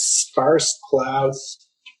 There's like sparse clouds.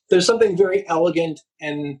 There's something very elegant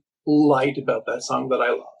and light about that song that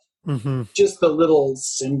I love. Mm-hmm. Just the little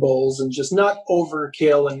symbols and just not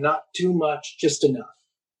overkill and not too much, just enough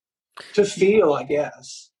to feel, I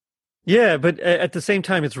guess. Yeah, but at the same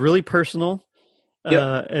time, it's really personal.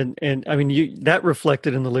 Yep. And I mean, that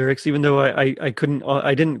reflected in the lyrics, even though I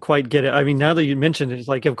didn't quite get it. I mean, now that you mentioned it, it's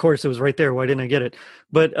like, of course it was right there. Why didn't I get it?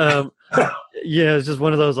 But, yeah, it's just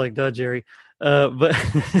one of those like, duh, Jerry. But,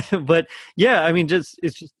 but yeah, I mean, it's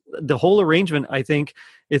just the whole arrangement. I think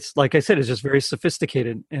it's, like I said, it's just very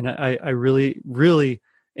sophisticated. And I really, really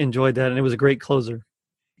enjoyed that. And it was a great closer.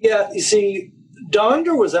 Yeah. You see,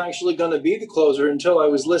 Donder was actually going to be the closer until I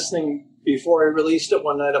was listening before I released it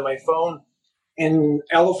one night on my phone. And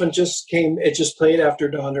Elephant it just played after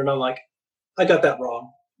Donder, and I'm like, I got that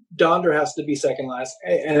wrong. Donder has to be second last,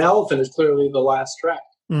 and Elephant is clearly the last track.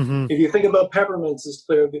 Mm-hmm. If you think about Peppermints,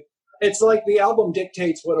 it's like the album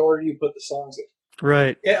dictates what order you put the songs in.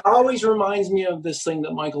 Right. It always reminds me of this thing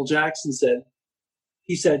that Michael Jackson said.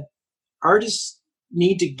 He said, artists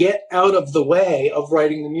need to get out of the way of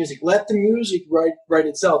writing the music. Let the music write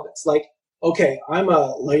itself. It's like, okay, I'm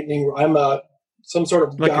some sort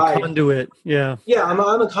of like guide. A conduit. Yeah. Yeah, I'm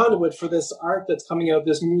a conduit for this art that's coming out,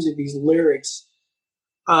 this music, these lyrics.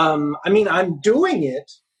 I mean, I'm doing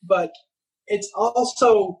it, but it's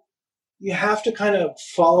also, you have to kind of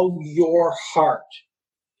follow your heart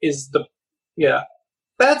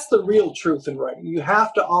that's the real truth in writing. You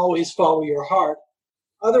have to always follow your heart.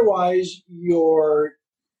 Otherwise, you're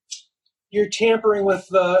tampering with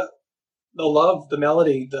the love, the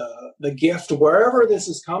melody, the gift, wherever this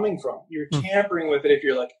is coming from. You're tampering with it if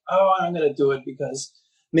you're like, oh, I'm going to do it because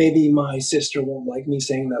maybe my sister won't like me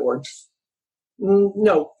saying that word.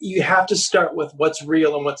 No, you have to start with what's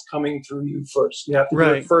real and what's coming through you first. You have to do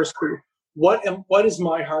it first. What is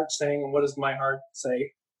my heart saying and what does my heart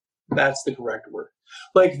say? That's the correct word.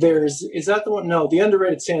 Like is that the one? No, the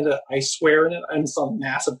Underrated Santa, I swear in it, and some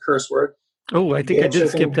massive curse word. Oh, I think I did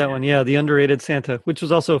skip that one. Yeah, the Underrated Santa, which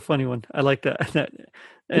was also a funny one. I like that.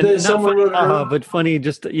 And not funny, but funny.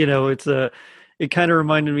 Just it kind of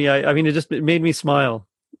reminded me. I mean, it made me smile.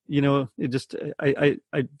 It just I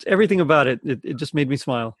everything about it. It just made me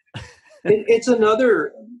smile. It's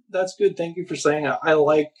another. That's good. Thank you for saying it.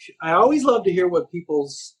 I always love to hear what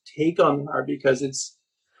people's take on art because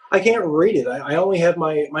I can't read it. I only have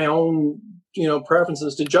my own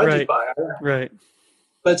preferences to judge it by. Right.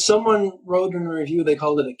 But someone wrote in a review, they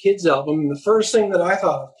called it a kids album. And the first thing that I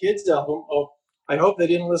thought of, kids album, I hope they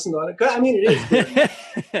didn't listen to it. I mean, it is good.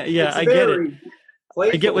 Yeah, I get it.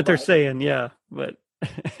 I get what they're saying, yeah. But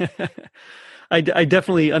I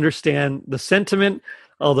definitely understand the sentiment,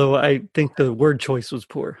 although I think the word choice was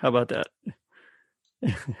poor. How about that?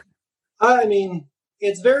 I mean,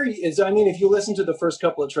 if you listen to the first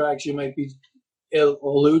couple of tracks, you might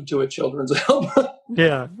allude to a children's album.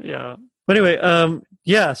 Yeah. But anyway,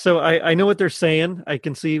 so I know what they're saying. I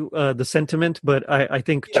can see the sentiment, but I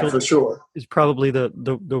think for sure is probably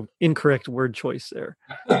the incorrect word choice there.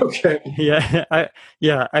 Okay.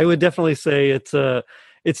 Yeah, I would definitely say it's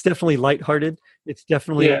definitely lighthearted. It's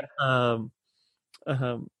definitely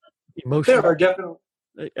emotional. There are definitely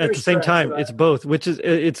at the same time, it's both, which is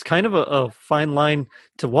it's kind of a fine line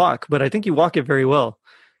to walk, but I think you walk it very well.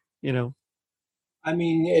 I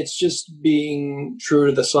mean, it's just being true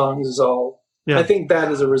to the songs is all. Yeah. I think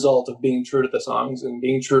that is a result of being true to the songs and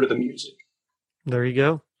being true to the music. There you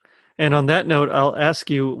go. And on that note, I'll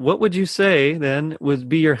ask you, what would you say then would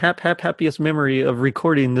be your happiest memory of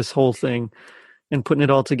recording this whole thing and putting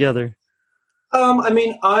it all together? I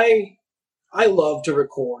mean, I love to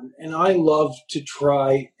record and I love to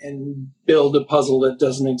try and build a puzzle that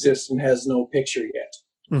doesn't exist and has no picture yet.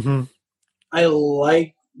 Mm-hmm. I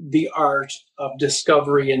like the art of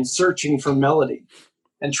discovery and searching for melody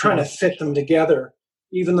and trying to fit them together,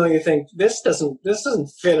 even though you think this doesn't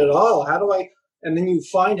fit at all. How do I? And then you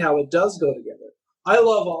find how it does go together. I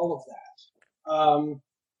love all of that.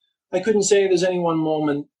 I couldn't say there's any one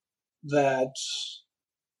moment that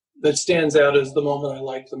stands out as the moment I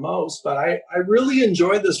like the most, but I really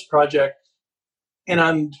enjoyed this project and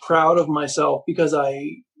I'm proud of myself because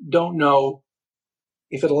I don't know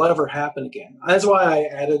if it'll ever happen again. That's why I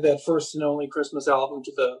added that first and only Christmas album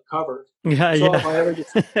to the cover. Yeah, so if I ever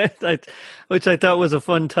which I thought was a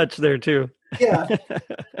fun touch there too. Yeah.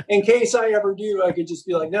 In case I ever do, I could just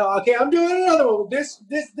be like, no, okay, I'm doing another one. This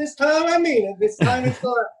time I mean it. This time it's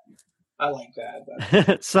not. I like that.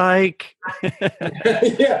 But... Psych.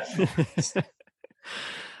 Yeah.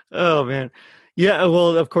 Oh man. Yeah,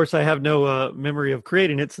 well, of course, I have no memory of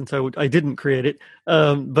creating it since I didn't create it.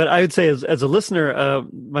 But I would say, as a listener,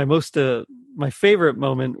 my favorite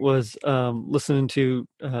moment was listening to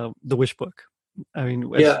the Wish Book. I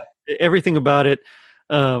mean, Yeah. everything about it.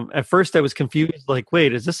 At first, I was confused. Like,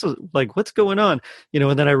 wait, is this like what's going on?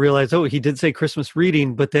 And then I realized, oh, he did say Christmas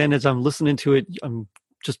reading. But then, as I'm listening to it, I'm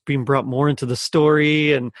just being brought more into the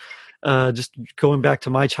story and just going back to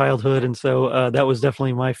my childhood. And so that was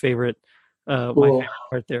definitely my favorite. My Cool. favorite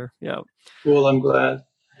part there. Yeah. Well, I'm glad.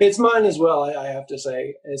 It's mine as well, I have to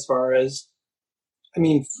say, as far as, I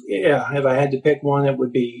mean, yeah, if I had to pick one, it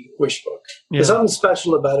would be Wish Book. There's Yeah. something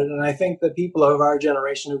special about it. And I think that people of our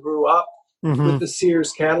generation who grew up Hmm. with the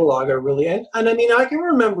Sears catalog are really, and I mean, I can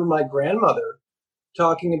remember my grandmother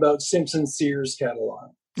talking about Simpson Sears catalog.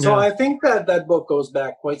 So Yeah. I think that that book goes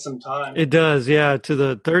back quite some time. It does. Yeah. To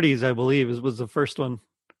the 30s, I believe, was the first one.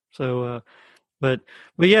 So, but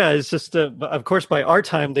yeah, it's just, but of course, by our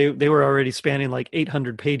time, they were already spanning like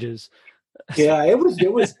 800 pages. Yeah, it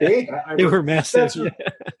was big. They were massive. That's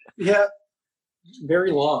yeah,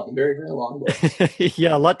 very long, very very long books.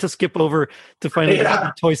 Yeah. A lot to skip over to finally get to Yeah,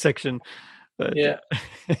 the toy section. But, yeah.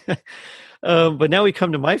 but now we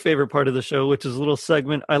come to my favorite part of the show, which is a little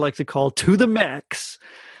segment I like to call To the Max.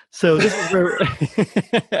 So this is where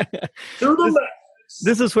Through the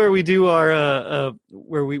this is where we do our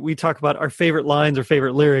where we talk about our favorite lines or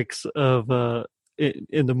favorite lyrics of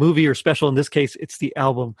in the movie or special. In this case, it's the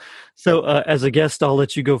album. So as a guest, I'll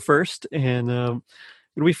let you go first, and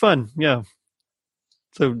it'll be fun. Yeah.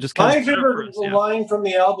 So just kind My of favorite yeah. line from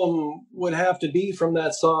the album would have to be from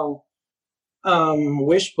that song,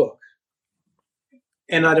 Wish Book.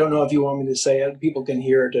 And I don't know if you want me to say it. People can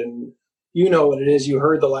hear it, and you know what it is. You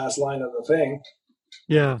heard the last line of the thing.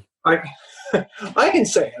 Yeah. I I can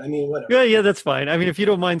say it. I mean, whatever. Yeah, yeah, that's fine. I mean, if you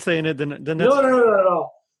don't mind saying it, then that's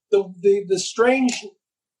No. The strange.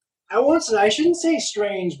 I shouldn't say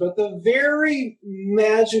strange, but the very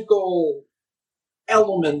magical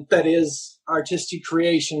element that is artistic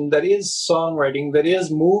creation, that is songwriting, that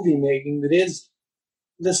is movie making, that is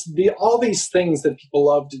all these things that people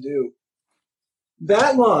love to do.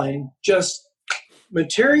 That line just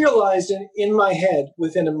materialized in my head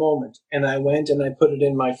within a moment, and I went and I put it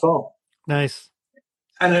in my phone. nice.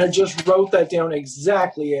 And I just wrote that down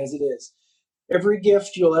exactly as it is. Every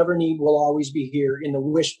gift you'll ever need will always be here in the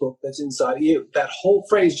wish book that's inside of you. That whole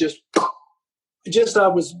phrase I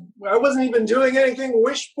wasn't even doing anything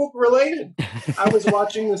wish book related. I was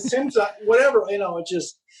watching The Simpsons, whatever, it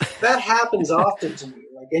just, that happens often to me.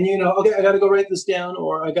 Like, and okay, I got to go write this down,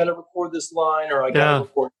 or I got to record this line, or I got to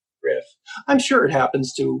record this riff. I'm sure it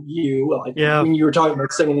happens to you. Like when you were talking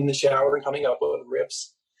about singing in the shower and coming up with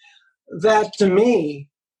riffs. That to me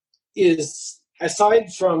is,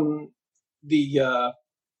 aside from the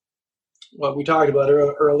what we talked about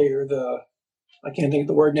earlier, I can't think of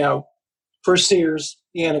the word now, for Sears,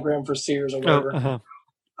 the anagram for Sears or whatever.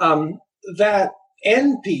 That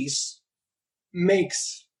end piece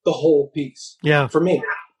makes the whole piece. Yeah. For me.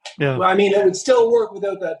 Yeah. I mean, it would still work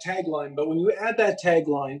without that tagline, but when you add that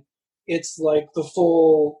tagline, it's like the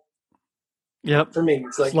full. Yep. For me,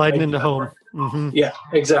 it's like sliding into home. Mm-hmm. Yeah,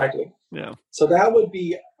 exactly. Yeah. So that would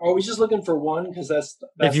be. Are we just looking for one? Because that's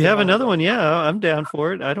if you have another one, yeah, I'm down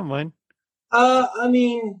for it. I don't mind. I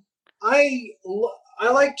mean, I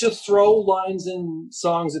like to throw lines in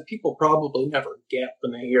songs that people probably never get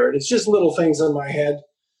when they hear it. It's just little things in my head.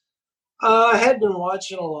 I had been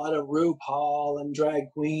watching a lot of RuPaul and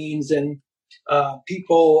drag queens and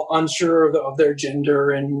people unsure of their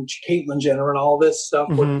gender and Caitlyn Jenner and all this stuff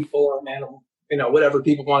where people are, whatever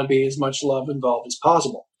people want to be, as much love involved as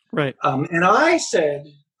possible. Right. And I said,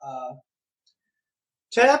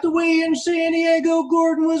 tapped away in San Diego,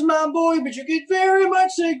 Gordon was my boy, but you could very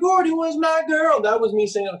much say Gordon was my girl. That was me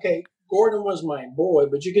saying, okay, Gordon was my boy,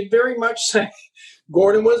 but you could very much say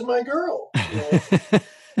Gordon was my girl.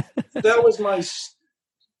 That was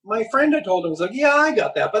my friend had told him, was like, yeah, I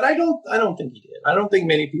got that, but I don't think he did. I don't think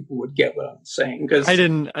many people would get what I'm saying, because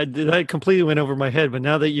I completely went over my head. But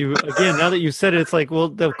now that you said it, it's like,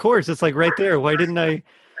 well, of course, it's like right there. Why didn't I?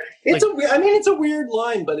 It's a weird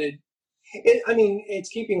line, but it's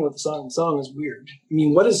keeping with the song. The song is weird. I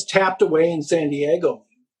mean, what does tapped away in San Diego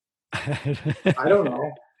mean? I don't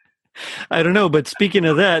know. I don't know. But speaking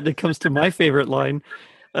of that, it comes to my favorite line.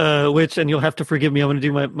 Which, and you'll have to forgive me, I'm going to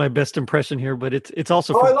do my best impression here, but it's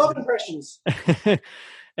also. I love impressions.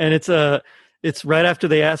 And it's right after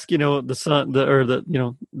they ask, the son,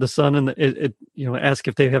 the son, and ask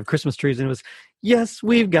if they have Christmas trees, and it was, yes,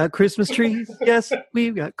 we've got Christmas trees. Yes,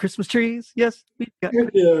 we've got Christmas trees. Yes, we've got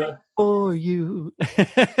for you.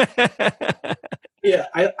 Yeah,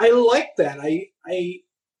 I like that.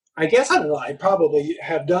 I guess I don't know. I probably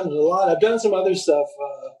have done it a lot. I've done some other stuff.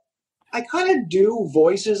 I kind of do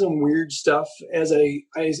voices and weird stuff. As I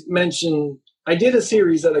mentioned, I did a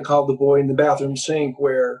series that I called "The Boy in the Bathroom Sink,"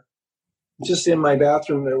 where just in my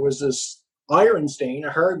bathroom there was this iron stain,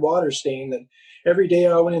 a hard water stain that every day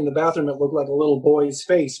I went in the bathroom, it looked like a little boy's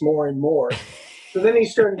face more and more. So then he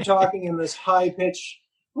started talking in this high pitch,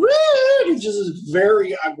 just this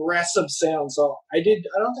very aggressive sound. So I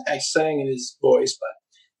don't think I sang in his voice,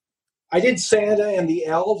 but I did Santa and the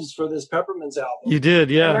Elves for this Peppermints album. You did,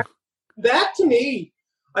 yeah. And that to me,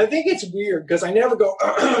 I think it's weird because I never go,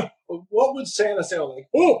 what would Santa sound like?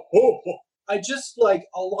 Oh, oh, oh. I just like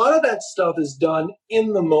a lot of that stuff is done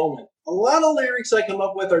in the moment. A lot of lyrics I come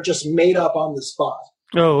up with are just made up on the spot.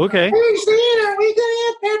 Oh, okay. Hey, Stan, are we going to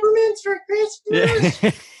have peppermints for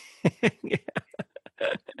Christmas? Yeah.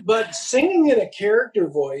 But singing in a character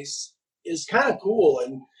voice is kind of cool.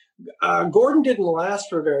 And Gordon didn't last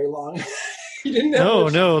for very long. He didn't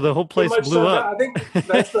have no, the whole place blew up. I think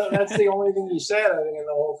that's the only thing he said, I think, in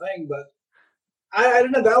the whole thing. But I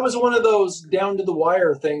don't know. That was one of those down to the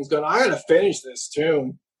wire things going, I got to finish this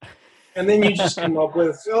tune. And then you just come up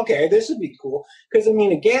with, okay, this would be cool. Because, I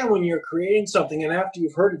mean, again, when you're creating something and after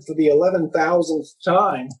you've heard it for the 11,000th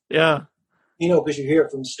time, yeah, you know, because you hear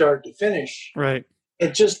it from start to finish, right?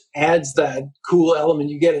 It just adds that cool element.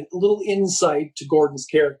 You get a little insight to Gordon's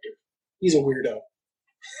character. He's a weirdo.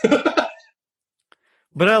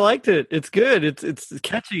 But I liked it. It's good. It's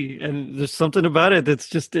catchy, and there's something about it that's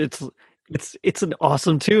just it's an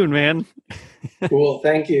awesome tune, man. Cool,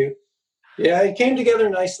 thank you. Yeah, it came together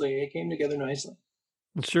nicely.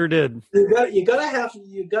 It sure did. You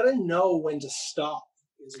gotta know when to stop.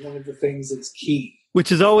 Is one of the things that's key.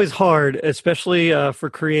 Which is always hard, especially for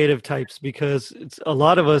creative types, because a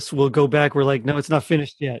lot of us will go back. We're like, no, it's not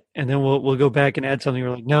finished yet, and then we'll go back and add something.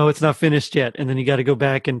 We're like, no, it's not finished yet, and then you got to go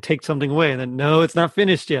back and take something away, and then no, it's not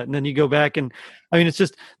finished yet, and then you go back and, I mean, it's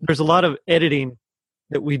just there's a lot of editing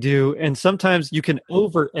that we do, and sometimes you can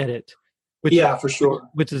over edit. Yeah, for sure.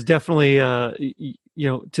 Which is definitely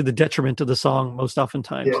to the detriment of the song most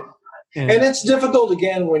oftentimes. Yeah. And it's difficult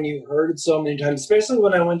again when you've heard it so many times, especially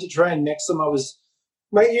when I went to try and mix them.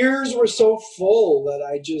 My ears were so full that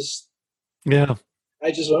I just went,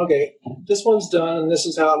 okay, this one's done, and this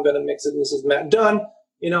is how I'm going to mix it. And this is done.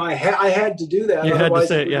 You know, I had to do that. You had to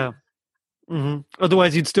say it, yeah. Mm-hmm.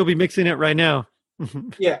 Otherwise, you'd still be mixing it right now.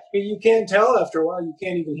 Yeah, you can't tell after a while. You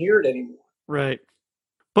can't even hear it anymore. Right.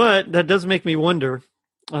 But that does make me wonder.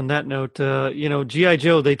 On that note, G.I.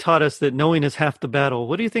 Joe, they taught us that knowing is half the battle.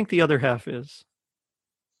 What do you think the other half is?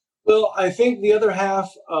 Well, I think the other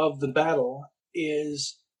half of the battle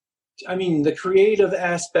is, I mean, the creative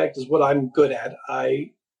aspect is what I'm good at.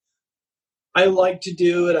 I like to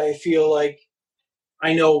do it. I feel like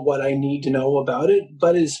I know what I need to know about it.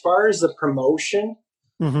 But as far as the promotion,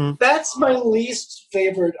 that's my least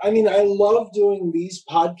favorite. I mean, I love doing these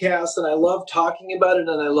podcasts and I love talking about it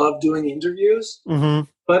and I love doing interviews. Mm-hmm.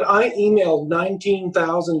 But I emailed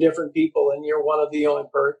 19,000 different people, and you're one of the only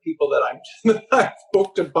people that I've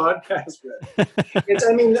booked a podcast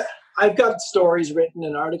with. I've got stories written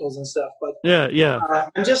and articles and stuff, but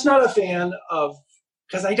I'm just not a fan of,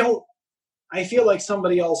 because I feel like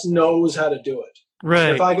somebody else knows how to do it. Right.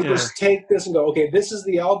 So if I could just take this and go, okay, this is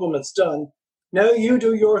the album, it's done. Now you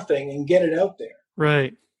do your thing and get it out there.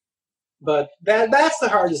 Right. But that's the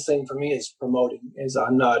hardest thing for me is promoting.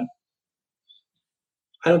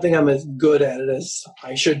 I don't think I'm as good at it as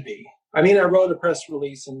I should be. I mean, I wrote a press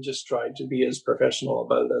release and just tried to be as professional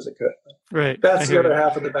about it as I could. Right. That's the other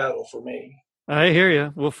half of the battle for me. I hear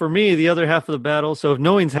you. Well, for me, the other half of the battle, so if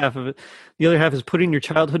knowing's half of it, the other half is putting your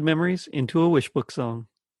childhood memories into a wish book song.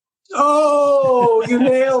 Oh, you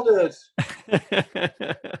nailed it.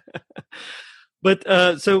 But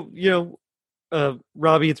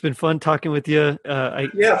Robbie, it's been fun talking with you.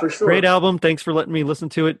 Yeah, for sure. Great album. Thanks for letting me listen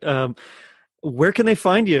to it. Where can they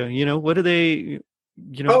find you? You know, what do they?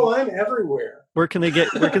 Oh, I'm everywhere. Where can they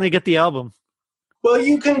get the album? Well,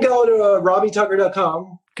 you can go to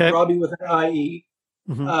RobbieTucker.com. Okay. Robbie with an IE.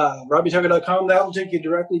 Mm-hmm. RobbieTucker.com. That will take you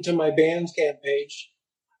directly to my Bandcamp page,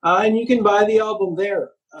 and you can buy the album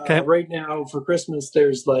there. Right now for Christmas,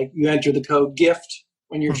 there's you enter the code GIFT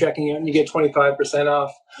when you're checking out, and you get 25%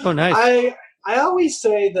 off. Oh, nice. I always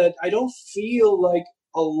say that I don't feel like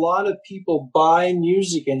a lot of people buy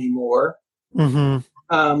music anymore. Mm-hmm.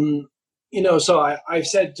 So I've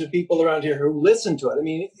said to people around here who listen to it, I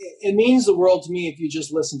mean, it means the world to me if you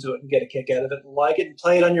just listen to it and get a kick out of it and like it and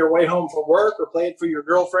play it on your way home from work or play it for your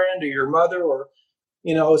girlfriend or your mother or,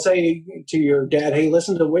 say to your dad, hey,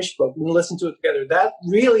 listen to Wishbook and listen to it together. That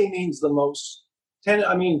really means the most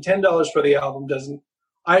 $10 for the album doesn't.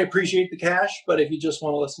 I appreciate the cash, but if you just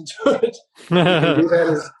want to listen to it,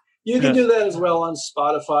 you can do that as well on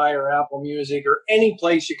Spotify or Apple Music or any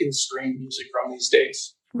place you can stream music from these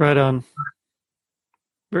days. Right on.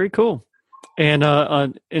 Very cool. And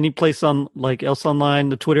on any place on else online,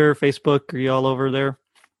 the Twitter, Facebook, are you all over there?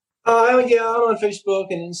 Yeah, I'm on Facebook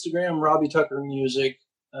and Instagram, Robbie Tucker Music.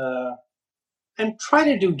 And try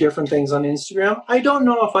to do different things on Instagram. I don't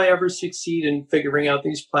know if I ever succeed in figuring out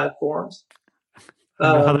these platforms.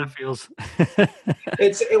 I know how that feels.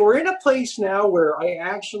 We're in a place now where I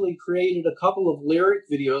actually created a couple of lyric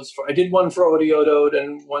videos. I did one for Odiodo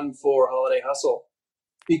and one for Holiday Hustle,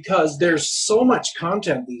 because there's so much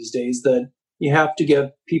content these days that you have to give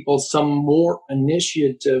people some more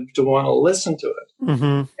initiative to want to listen to it.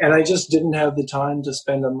 Mm-hmm. And I just didn't have the time to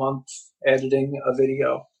spend a month editing a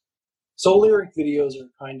video. So lyric videos are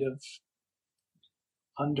kind of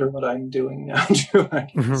under what I'm doing now too.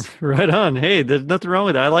 Right on. Hey, there's nothing wrong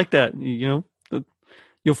with that. I like that.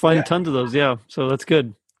 You'll find tons of those. Yeah. So that's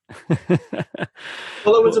good.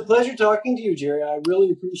 Well, it was a pleasure talking to you, Jerry. I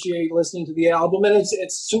really appreciate listening to the album, and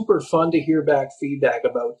it's super fun to hear back feedback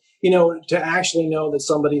about, to actually know that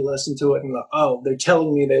somebody listened to it and they're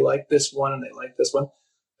telling me they like this one and they like this one.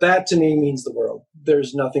 That to me means the world.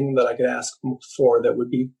 There's nothing that I could ask for that would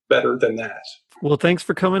be better than that. Well, thanks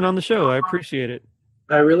for coming on the show. I appreciate it.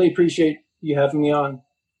 I really appreciate you having me on.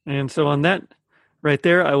 And so on that right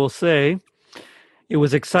there, I will say it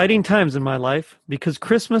was exciting times in my life because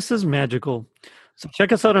Christmas is magical. So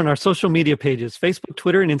check us out on our social media pages, Facebook,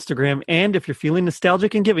 Twitter, and Instagram. And if you're feeling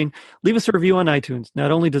nostalgic and giving, leave us a review on iTunes. Not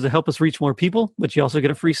only does it help us reach more people, but you also get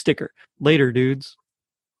a free sticker. Later, dudes.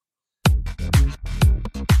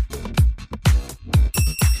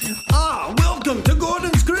 Welcome to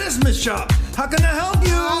Gordon's Christmas Shop. How can I help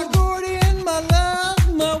you? Oh, Gordon, my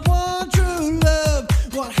love, my one true love.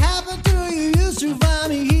 What happened to you? Used to find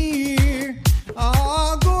me here.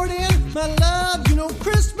 Oh, Gordon, my love,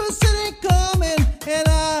 Christmas ain't coming, and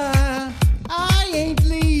I ain't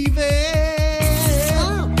leaving.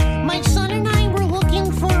 Oh, my son and I were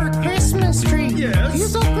looking for a Christmas tree. Yes. Do you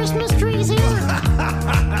sell Christmas trees here?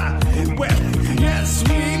 Well, yes,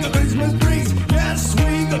 we got Christmas trees. Yes,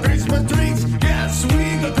 we got Christmas trees. Yes,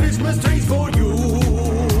 we got Christmas trees for you.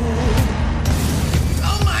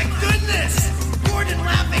 Oh my goodness! Gordon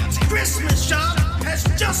Laughing's Christmas shop has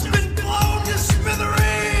just been blown to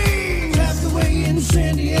smithereens. That's the way in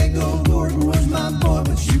San Diego, Gordon was my boy,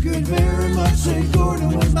 but you could very much say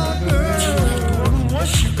Gordon was my girl. Gordon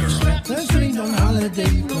was your girl. Let's dream on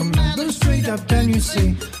holiday, from the straight up, and you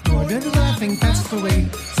see Gordon Laughing passed away.